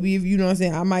like maybe if you know what I'm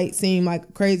saying, I might seem like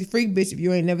a crazy freak bitch if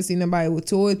you ain't never seen nobody with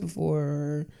toys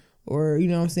before, or you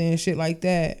know what I'm saying, shit like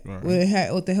that. Right.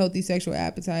 With the healthy sexual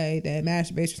appetite, that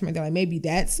masturbation, something like that. Like maybe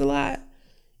that's a lot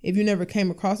if you never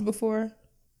came across it before.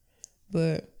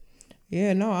 But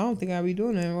yeah, no, I don't think I'd be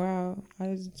doing that. Wow.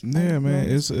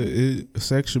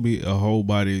 Sex should be a whole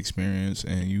body experience,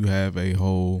 and you have a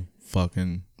whole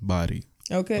fucking body.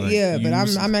 Okay, like, yeah, but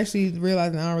I'm actually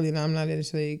realizing I'm not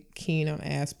actually keen on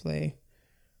ass play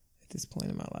at this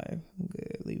point in my life. I'm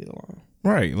good, leave it alone.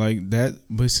 Right, like that,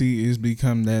 but see, it's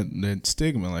become that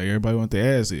stigma. Like everybody want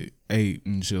their ass ate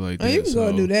and shit like that. Oh, you can go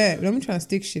and do that, but I'm trying to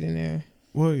stick shit in there.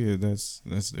 Well, yeah, that's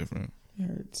different. It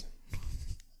hurts.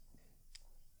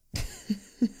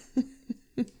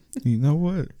 You know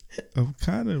what? I'm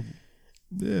kind of,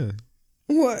 yeah.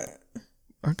 What?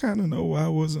 I kind of know why I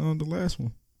wasn't on the last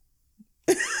one.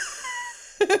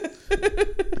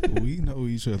 We know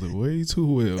each other way too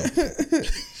well. I'm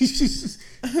just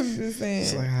saying.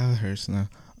 It's like how it hurts now.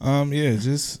 Yeah,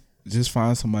 just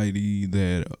find somebody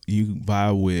that you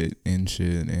vibe with and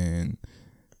shit, and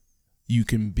you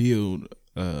can build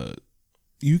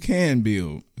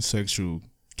sexual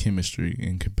chemistry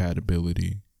and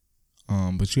compatibility.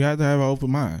 But you have to have an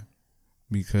open mind,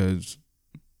 because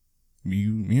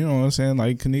you know what I'm saying,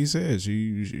 like Kanice says,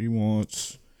 she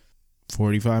wants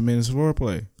 45 minutes of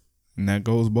foreplay, and that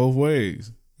goes both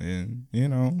ways. And you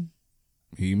know,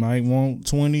 he might want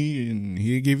 20 and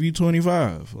he'll give you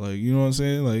 25. Like, you know what I'm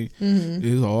saying? Like,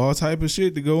 there's all type of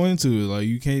shit to go into it. Like,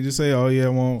 you can't just say, oh yeah, I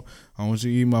want you to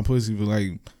eat my pussy for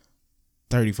like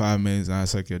 35 minutes and I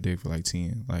suck your dick for like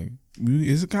 10. Like,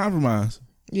 it's a compromise.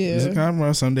 Yeah, it's a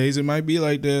compromise. Some days it might be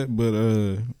like that, but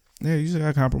yeah, you just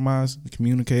gotta compromise,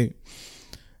 communicate,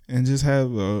 and just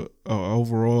have a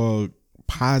overall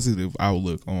positive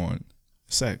outlook on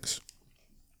sex.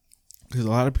 Because a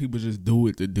lot of people just do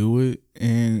it to do it,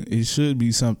 and it should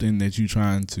be something that you're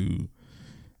trying to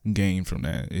gain from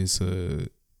that. It's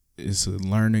a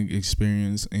learning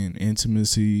experience and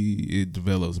intimacy. It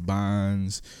develops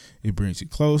bonds. It brings you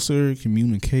closer,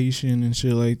 communication and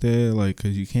shit like that. Like,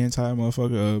 because you can't tie a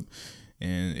motherfucker up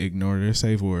and ignore their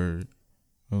safe word.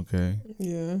 Okay.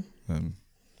 Yeah.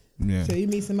 Yeah. So you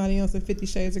meet somebody else in 50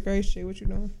 Shades of Grey shit, what you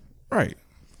doing? Right.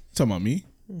 Talking about me?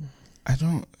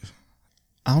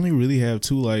 I only really have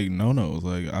two like no-nos.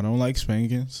 Like, I don't like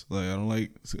spankings. Like, I don't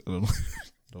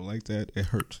like that. It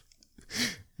hurts.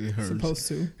 It hurts. Supposed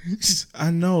to. I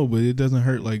know, but it doesn't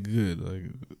hurt like good. Like,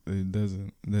 it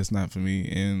doesn't. That's not for me.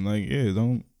 And like, yeah,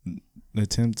 don't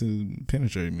attempt to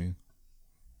penetrate me.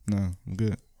 No, I'm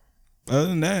good. Other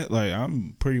than that, like,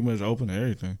 I'm pretty much open to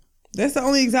everything. That's the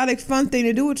only exotic fun thing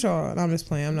to do with y'all. No, I'm just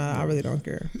playing. I really don't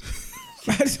care.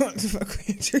 I just want to fuck with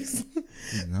Hendrix.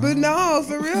 But no,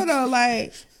 for real though,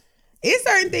 like, it's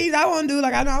certain things I want to do.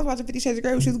 Like, I know I was watching 50 Shades of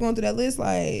Grey when she was going through that list.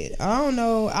 Like, I don't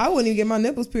know. I wouldn't even get my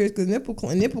nipples pierced because nipple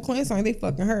cleanse like they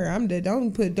fucking hurt. I'm dead.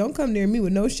 Don't come near me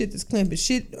with no shit that's clamping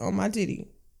shit on my titty.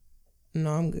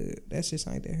 No, I'm good. That shit's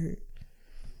like that hurt.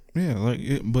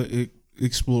 Yeah, but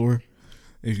explore.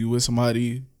 If you with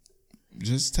somebody,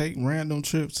 just take random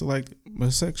trips to like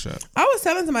a sex shop. I was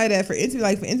telling somebody that for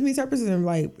intimacy purposes and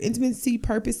like intimacy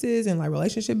purposes and like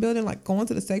relationship building, like going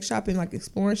to the sex shop and like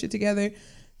exploring shit together.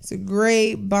 It's a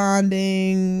great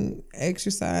bonding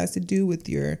exercise to do with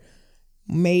your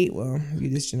mate. Well, you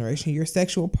this generation, your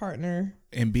sexual partner.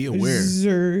 And be aware.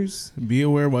 Zers. Be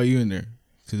aware while you're in there.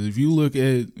 Because if you look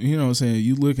at, you know what I'm saying,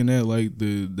 you looking at like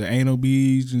the anal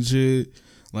beads and shit,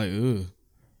 like, ugh.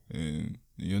 And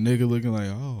your nigga looking like,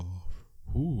 oh,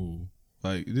 ooh.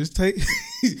 Like, just take,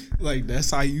 like,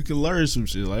 that's how you can learn some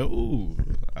shit. Like, ooh,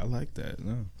 I like that.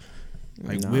 No.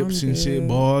 Like, whips and shit,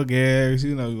 ball gags,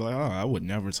 you know, like, oh, I would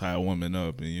never tie a woman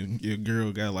up. And your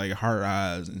girl got, like, heart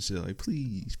eyes and shit. Like,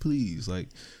 please. Like,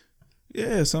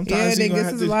 yeah, sometimes you gonna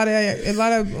have to. A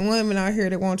lot of women out here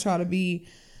that want y'all to be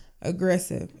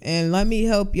aggressive. And let me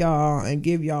help y'all and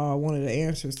give y'all one of the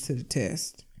answers to the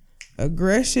test.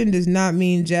 Aggression does not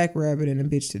mean jackrabbit and a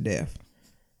bitch to death.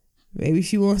 Maybe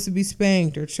she wants to be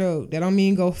spanked or choked. That don't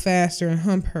mean go faster and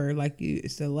hump her like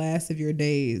it's the last of your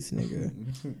days, nigga.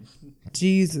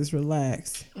 Jesus,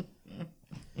 relax.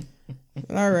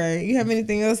 All right. You have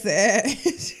anything else to add?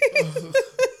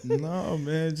 No,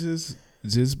 man. Just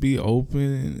be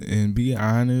open and be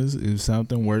honest. If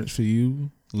something works for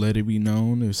you, let it be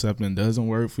known. If something doesn't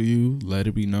work for you, let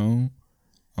it be known.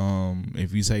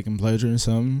 If you're taking pleasure in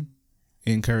something,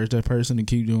 encourage that person to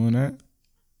keep doing that.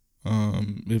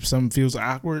 If something feels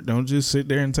awkward, don't just sit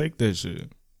there and take that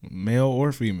shit, male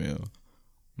or female.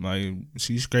 Like,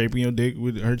 she's scraping your dick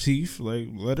with her teeth, like,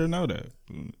 let her know that.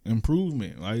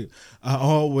 Improvement. Like, I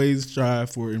always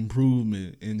strive for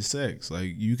improvement in sex.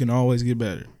 Like, you can always get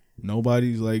better.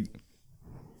 Nobody's, like,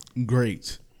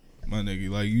 great, my nigga.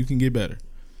 Like, you can get better.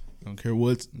 I don't care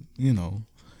what,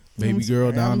 baby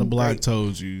girl down the block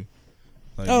told you.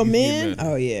 Like, oh, men?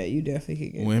 Oh, yeah, you definitely can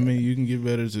get women, better. you can get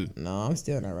better, too. No, I'm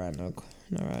still not riding no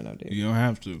dick. You don't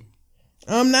have to.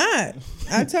 I'm not.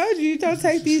 I told you don't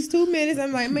take these 2 minutes.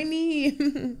 I'm like, my knee.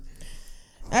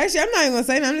 Actually, I'm not even going to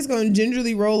say that. I'm just going to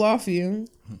gingerly roll off you.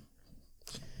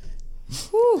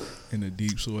 Whew. In a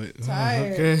deep sweat.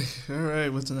 Tired. Okay. All right.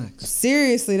 What's next?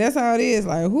 Seriously, that's how it is.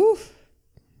 Like, whew.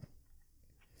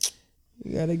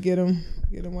 You got to get them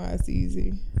while it's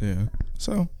easy. Yeah.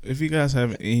 So, if you guys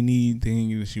have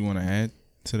anything that you want to add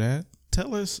to that,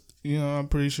 tell us. I'm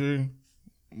pretty sure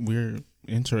we're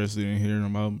interested in hearing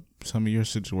about some of your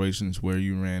situations where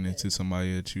you ran into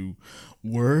somebody that you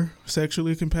were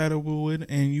sexually compatible with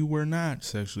and you were not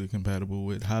sexually compatible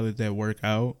with. How did that work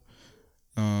out?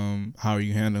 How are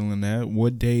you handling that?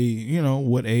 What day,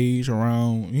 what age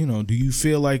around, do you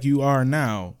feel like you are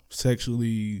now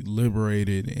sexually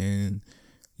liberated and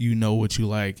you know what you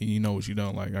like and you know what you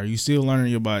don't like? Are you still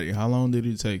learning your body? How long did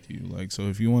it take you? Like, so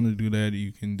if you want to do that,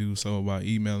 you can do so by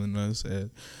emailing us at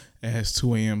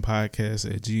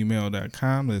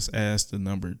ask2ampodcast@gmail.com. Let's ask the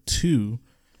number 2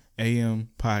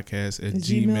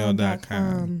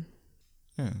 ampodcast@gmail.com.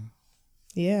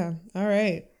 Yeah. All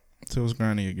right. So it's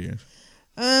grinding your gears.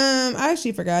 I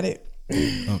actually forgot it.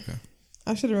 Okay.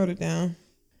 I should have wrote it down.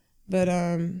 But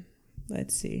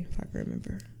let's see if I can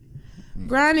remember.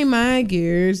 Grinding my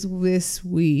gears this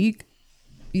week,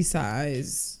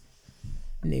 besides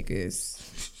niggas,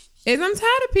 is I'm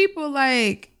tired of people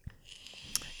like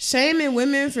shaming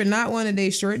women for not wanting to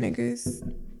date short niggas.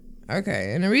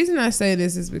 Okay, and the reason I say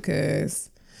this is because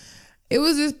it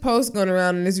was this post going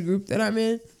around in this group that I'm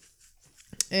in,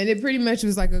 and it pretty much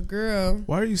was like a girl.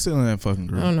 Why are you still in that fucking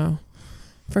group? I don't know.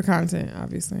 For content,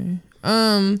 obviously.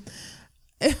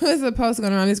 It was a post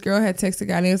going around. This girl had texted a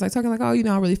guy and it was like talking like, oh,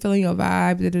 I'm really feeling your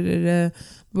vibe. Da, da, da, da.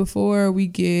 Before we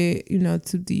get,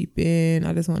 too deep in,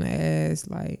 I just want to ask,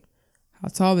 like, how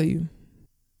tall are you?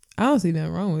 I don't see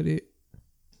nothing wrong with it,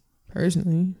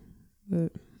 personally,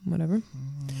 but whatever.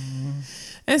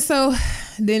 And so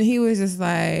then he was just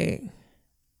like,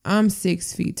 I'm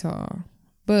 6 feet tall,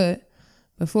 but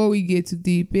before we get too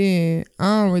deep in,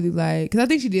 I don't really like, because I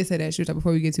think she did say that. She was like,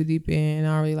 before we get too deep in, I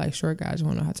don't really like short guys. I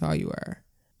want to know how tall you are.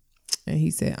 And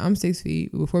he said, I'm 6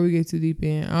 feet, but before we get too deep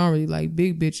in, I don't really like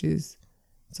big bitches.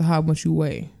 So how much you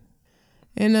weigh?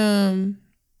 And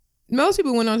most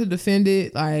people went on to defend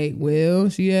it, like, well,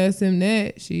 she asked him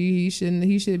that. He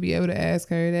should be able to ask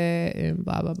her that, and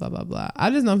blah, blah, blah, blah, blah. I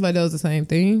just don't feel like that was the same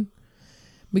thing.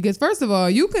 Because first of all,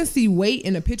 you can see weight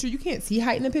in a picture. You can't see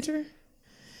height in a picture.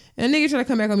 And a nigga try to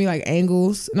come back on me like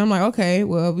angles. And I'm like, okay,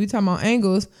 well, if we talking about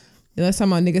angles, then let's talk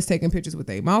about niggas taking pictures with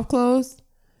their mouth closed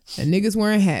and niggas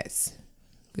wearing hats.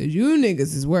 Because you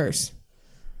niggas is worse.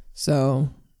 So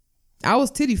I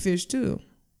was titty fish too.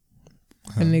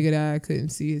 A nigga that I couldn't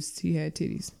see, he had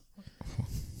titties.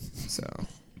 So.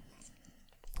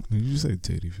 Did you say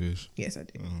titty fish? Yes, I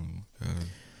did. Oh, God.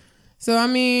 So, I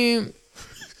mean,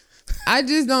 I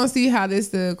just don't see how this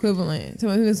the equivalent.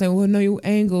 Somebody's saying, well, no, your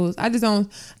angles. I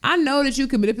know that you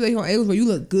can manipulate your angles where you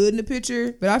look good in the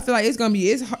picture, but I feel like I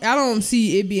don't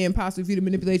see it being possible for you to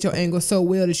manipulate your angles so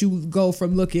well that you go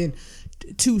from looking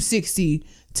 260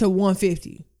 to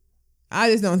 150.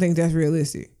 I just don't think that's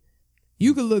realistic.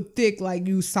 You could look thick, like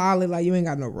you solid, like you ain't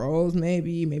got no rolls,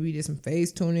 maybe just some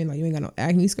face tuning, like you ain't got no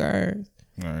acne scars.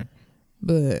 All right.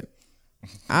 But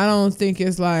I don't think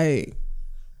it's like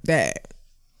that.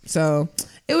 So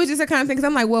it was just a kind of thing, because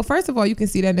I'm like, well, first of all, you can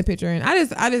see that in the picture, and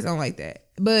I just don't like that.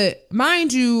 But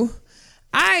mind you,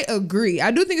 I agree.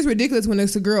 I do think it's ridiculous when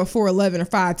it's a girl 4'11" or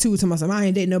 5'2" to myself, I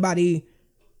ain't dating nobody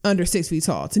under 6 feet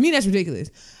tall. To me, that's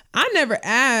ridiculous. I never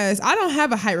asked. I don't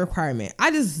have a height requirement. I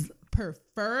just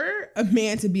prefer a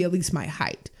man to be at least my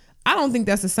height. I don't think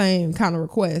that's the same kind of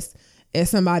request as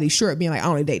somebody short being like, I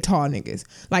only date tall niggas.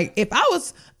 Like, I'm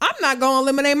not going to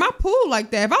eliminate my pool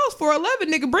like that. If I was 4'11",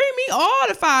 nigga, bring me all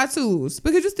the 5'2s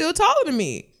because you're still taller than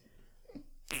me.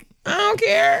 I don't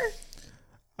care.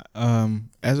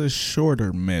 As a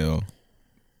shorter male,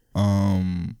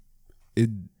 It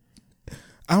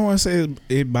I don't want to say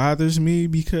it bothers me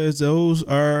because those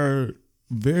are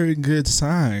very good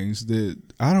signs that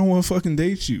I don't want to fucking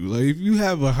date you. Like if you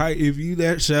have a height, if you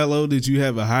that shallow that you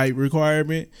have a height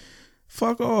requirement,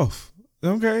 fuck off.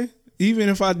 Okay? Even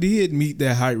if I did meet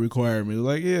that height requirement,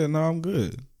 like, yeah, no, I'm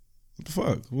good. What the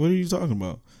fuck? What are you talking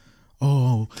about?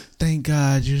 Oh, thank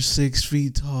God you're 6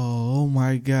 feet tall. Oh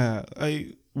my God.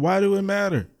 Like, why do it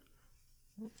matter?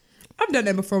 I've done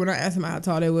that before when I asked him how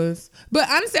tall they was. But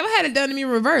honestly, I had it done to me in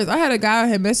reverse. I had a guy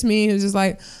who had messaged me. He was just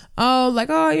like, oh,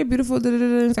 you're beautiful. Da, da,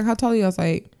 da. He's like, how tall are you? I was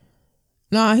like,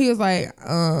 no, he was like,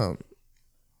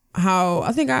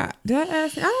 did I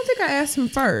ask him? I don't think I asked him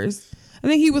first. I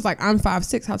think he was like, I'm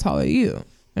 5'6". How tall are you?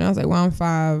 And I was like, well, I'm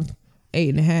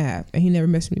 5'8.5". And he never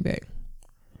messaged me back.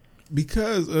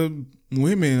 Because of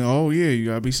women, oh yeah, you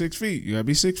gotta be 6 feet. You gotta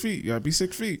be 6 feet. You gotta be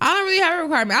 6 feet. I don't really have a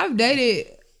requirement. I've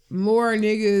dated more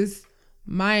niggas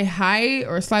my height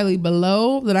or slightly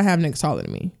below than I have niggas taller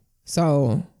than me.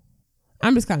 So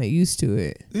I'm just kind of used to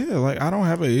it. Yeah, like I don't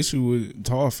have an issue with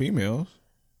tall females,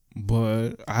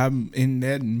 but I'm in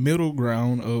that middle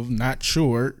ground of not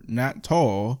short, not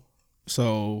tall.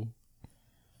 So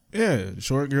yeah,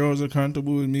 short girls are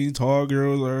comfortable with me. Tall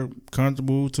girls are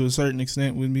comfortable to a certain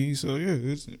extent with me. So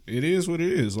yeah, it is what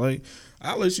it is. Like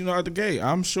I'll let you know out the gate,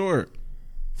 I'm short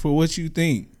for what you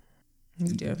think.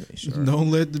 He's definitely short.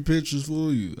 Don't let the pictures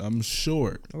fool you. I'm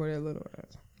short. Or that little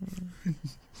ass.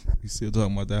 You still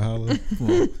talking about that holler? Come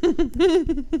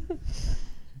on.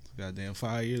 Goddamn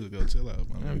 5 years ago. Chill out,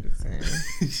 my I'm man. just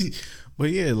saying.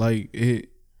 But yeah, like it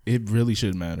really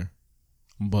shouldn't matter.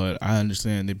 But I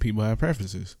understand that people have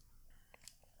preferences.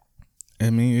 I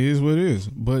mean, it is what it is.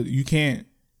 But it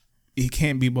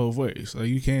can't be both ways. Like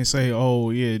you can't say,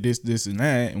 oh yeah, this and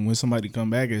that, and when somebody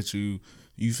come back at you,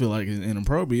 you feel like it's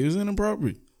inappropriate. It's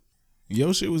inappropriate.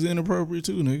 Your shit was inappropriate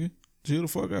too, nigga. Chill the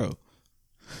fuck out.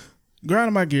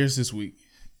 Grinding my gears this week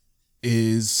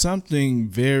is something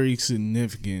very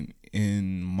significant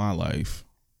in my life.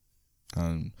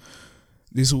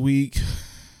 This week,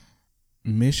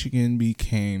 Michigan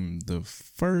became the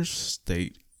first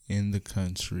state in the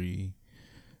country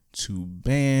to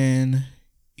ban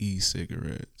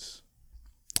e-cigarettes.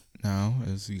 Now,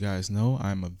 as you guys know,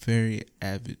 I'm a very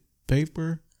avid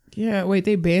vapor. Yeah, wait,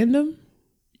 they banned them?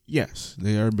 Yes,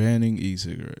 they are banning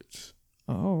e-cigarettes.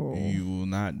 Oh. You will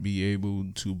not be able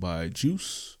to buy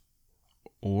juice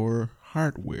or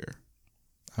hardware.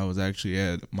 I was actually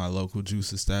at my local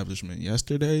juice establishment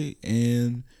yesterday,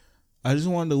 and I just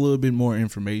wanted a little bit more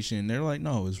information. They're like,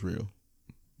 no, it's real.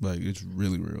 Like, it's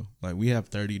really real. Like, we have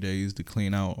 30 days to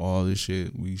clean out all this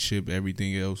shit. We ship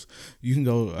everything else. You can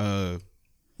go,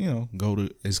 go to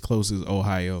as close as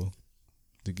Ohio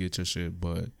to get your shit,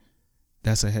 but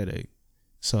that's a headache.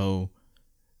 So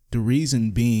the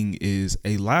reason being is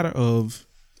a lot of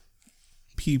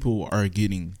people are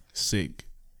getting sick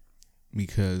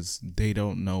because they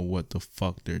don't know what the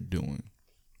fuck they're doing.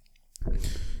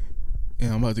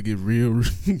 And I'm about to get real.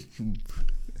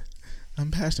 I'm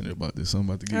passionate about this. So I'm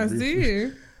about to get I real.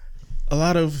 see.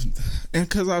 And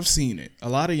because I've seen it, a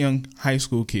lot of young high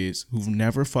school kids who've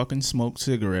never fucking smoked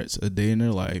cigarettes a day in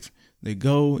their life, they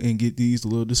go and get these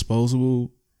little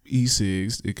disposable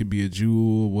e-cigs. It could be a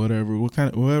Juul, whatever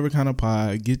kind of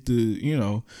pie. Get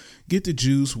the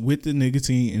juice with the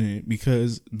nicotine in it,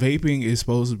 because vaping is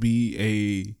supposed to be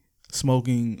a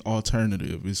smoking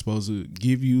alternative. It's supposed to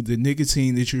give you the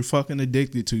nicotine that you're fucking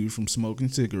addicted to from smoking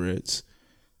cigarettes,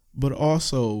 but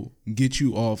also get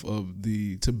you off of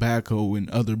the tobacco and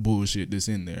other bullshit that's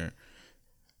in there.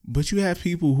 But you have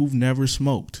people who've never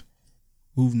smoked,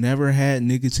 who've never had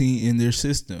nicotine in their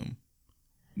system.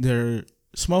 They're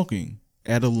smoking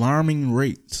at alarming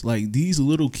rates. Like, these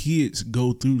little kids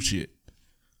go through shit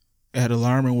at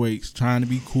alarming rates, trying to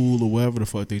be cool or whatever the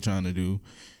fuck they trying to do.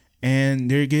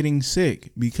 And they're getting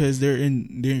sick because their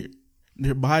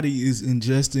body is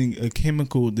ingesting a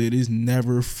chemical that is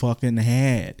never fucking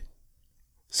had.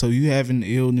 So you having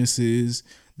illnesses.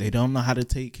 They don't know how to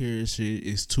take care of shit.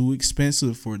 It's too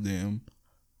expensive for them.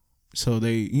 So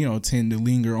they, tend to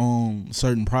linger on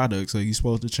certain products. Like, you're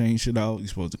supposed to change shit out. You're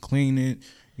supposed to clean it.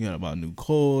 You got to buy new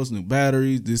coils, new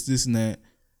batteries, this, and that.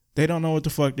 They don't know what the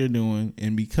fuck they're doing.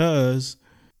 And because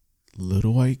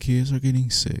little white kids are getting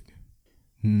sick,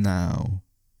 now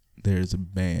there's a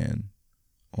ban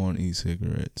on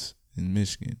e-cigarettes in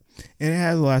Michigan. And it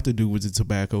has a lot to do with the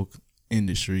tobacco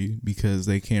industry, because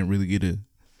they can't really get a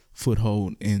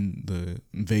foothold in the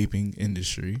vaping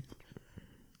industry.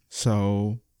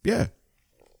 So, yeah.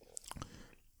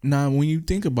 Now, when you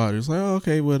think about it, it's like, oh,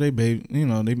 okay, well, they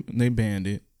banned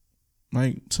it.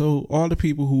 Like, so all the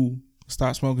people who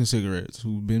stop smoking cigarettes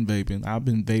who've been vaping. I've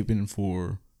been vaping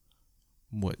for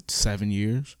 7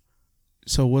 years.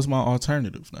 So what's my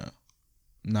alternative now?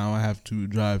 Now I have to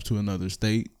drive to another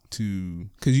state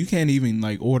because you can't even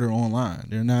like order online.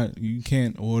 You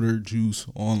can't order juice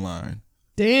online.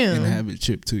 Damn. And have it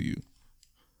shipped to you.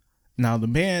 Now the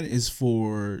ban is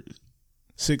for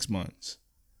 6 months,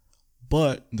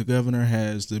 but the governor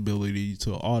has the ability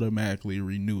to automatically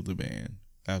renew the ban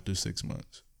after 6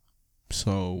 months.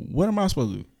 So what am I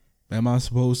supposed to do? Am I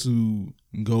supposed to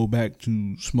go back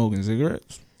to smoking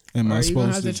cigarettes? Am I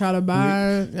supposed to try to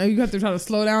buy? You have to try to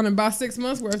slow down and buy 6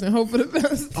 months worth and hope for the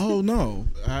best. Oh no!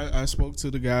 I spoke to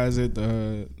the guys at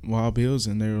Wild Bills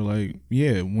and they were like,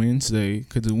 "Yeah, Wednesday,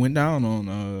 because it went down on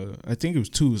I think it was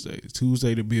Tuesday.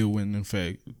 Tuesday the bill went in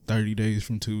effect. 30 days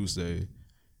from Tuesday,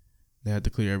 they had to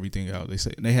clear everything out. They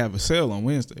say they have a sale on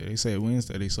Wednesday. They said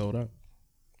Wednesday they sold out.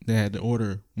 They had to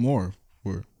order more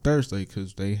for Thursday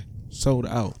because they sold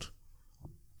out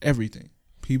everything.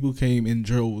 People came in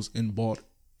droves and bought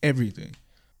everything.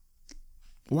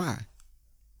 Why?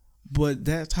 But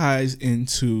that ties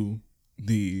into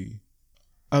the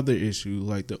other issue,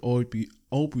 like the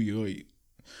opioid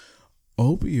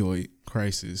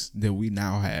crisis that we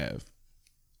now have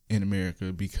in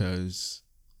America because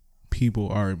people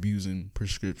are abusing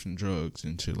prescription drugs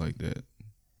and shit like that.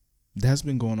 That's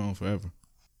been going on forever.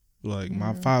 Like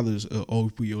my father's an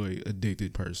opioid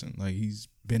addicted person. Like he's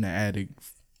been an addict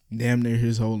damn near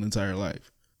his whole entire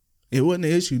life. It wasn't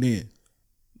an issue then.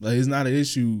 Like it's not an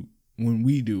issue when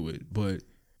we do it, but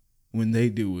when they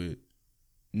do it,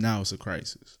 now it's a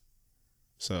crisis.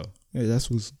 So yeah, that's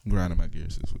what's grinding my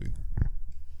gears this week.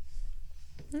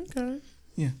 Okay.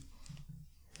 Yeah.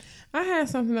 I had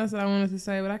something else that I wanted to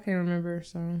say, but I can't remember,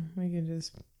 so we can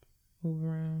just move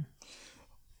around.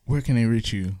 Where can they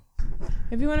reach you?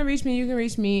 If you want to reach me, you can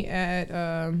reach me at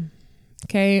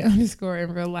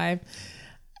K_in_real_life.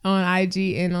 On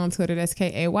IG and on Twitter, that's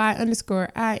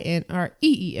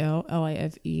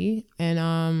KAY_INREELLIFE. And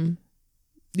on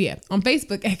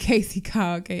Facebook at Casey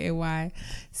Call, KAYCEECOLL.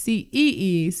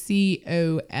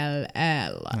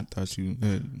 I thought you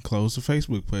had closed the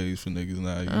Facebook page for niggas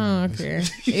now. I don't care.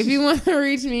 If you want to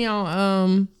reach me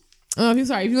on if you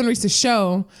want to reach the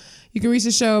show, you can reach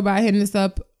the show by hitting us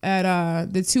up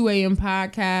at the 2 a.m.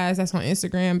 podcast. That's on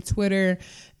Instagram, Twitter,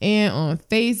 and on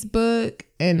Facebook.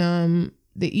 And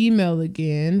the email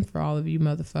again for all of you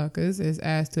motherfuckers is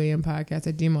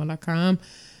ask2ampodcast@gmail.com.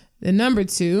 The number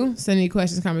 2, send any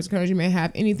questions, comments, concerns you may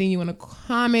have, anything you want to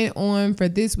comment on for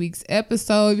this week's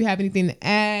episode. If you have anything to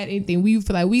add, anything we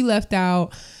feel like we left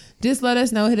out, just let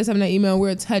us know. Hit us up in that email.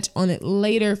 We'll touch on it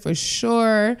later for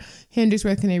sure. Hendrix,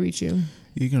 where can they reach you?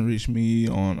 You can reach me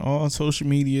on all social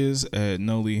medias at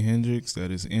Noely Hendrix.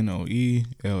 That is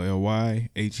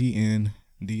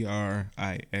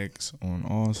NOELLYHENDRIX on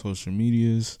all social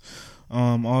medias.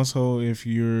 Also, if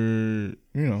you're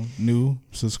new,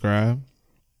 subscribe.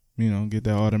 Get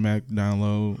that automatic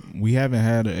download. We haven't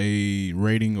had a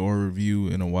rating or review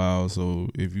in a while, so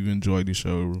if you enjoyed the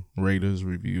show, rate us,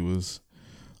 review us.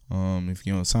 If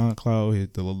you're on SoundCloud,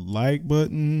 hit the like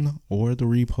button or the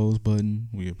repost button.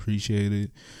 We appreciate it.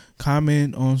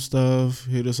 Comment on stuff.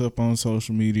 Hit us up on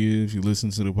social media. If you listen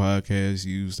to the podcast,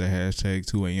 use the hashtag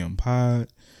 2AMPod,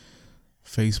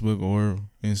 Facebook or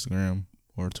Instagram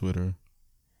or Twitter.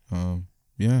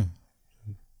 Yeah.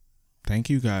 Thank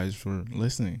you guys for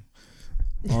listening.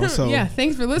 Also, yeah,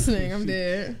 thanks for listening. I'm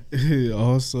dead.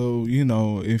 Also,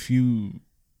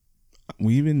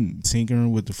 we've been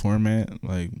tinkering with the format.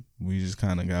 Like, we just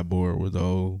kind of got bored with the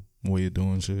old way of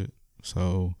doing shit.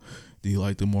 So, do you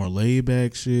like the more laid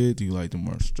back shit? Do you like the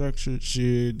more structured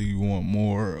shit? Do you want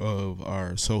more of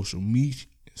our social media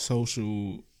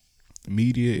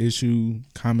issue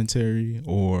commentary?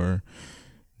 Or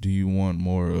do you want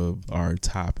more of our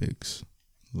topics?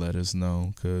 Let us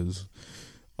know, because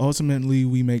ultimately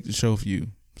we make the show for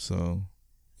you. So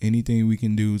anything we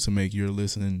can do to make your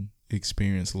listening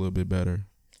experience a little bit better,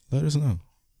 let us know.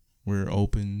 We're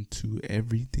open to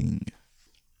everything.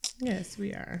 Yes,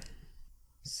 we are.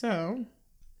 So,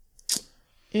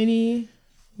 any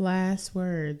last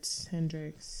words,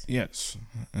 Hendrix? Yes.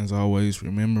 As always,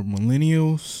 remember,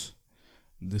 millennials,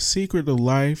 the secret of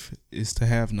life is to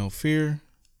have no fear.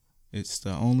 It's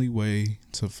the only way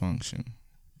to function.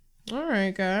 All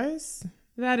right, guys.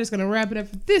 That is going to wrap it up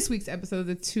for this week's episode of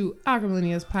the 2 Awkward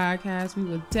Millennials podcast. We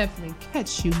will definitely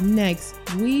catch you next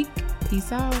week.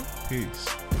 Peace out. Peace.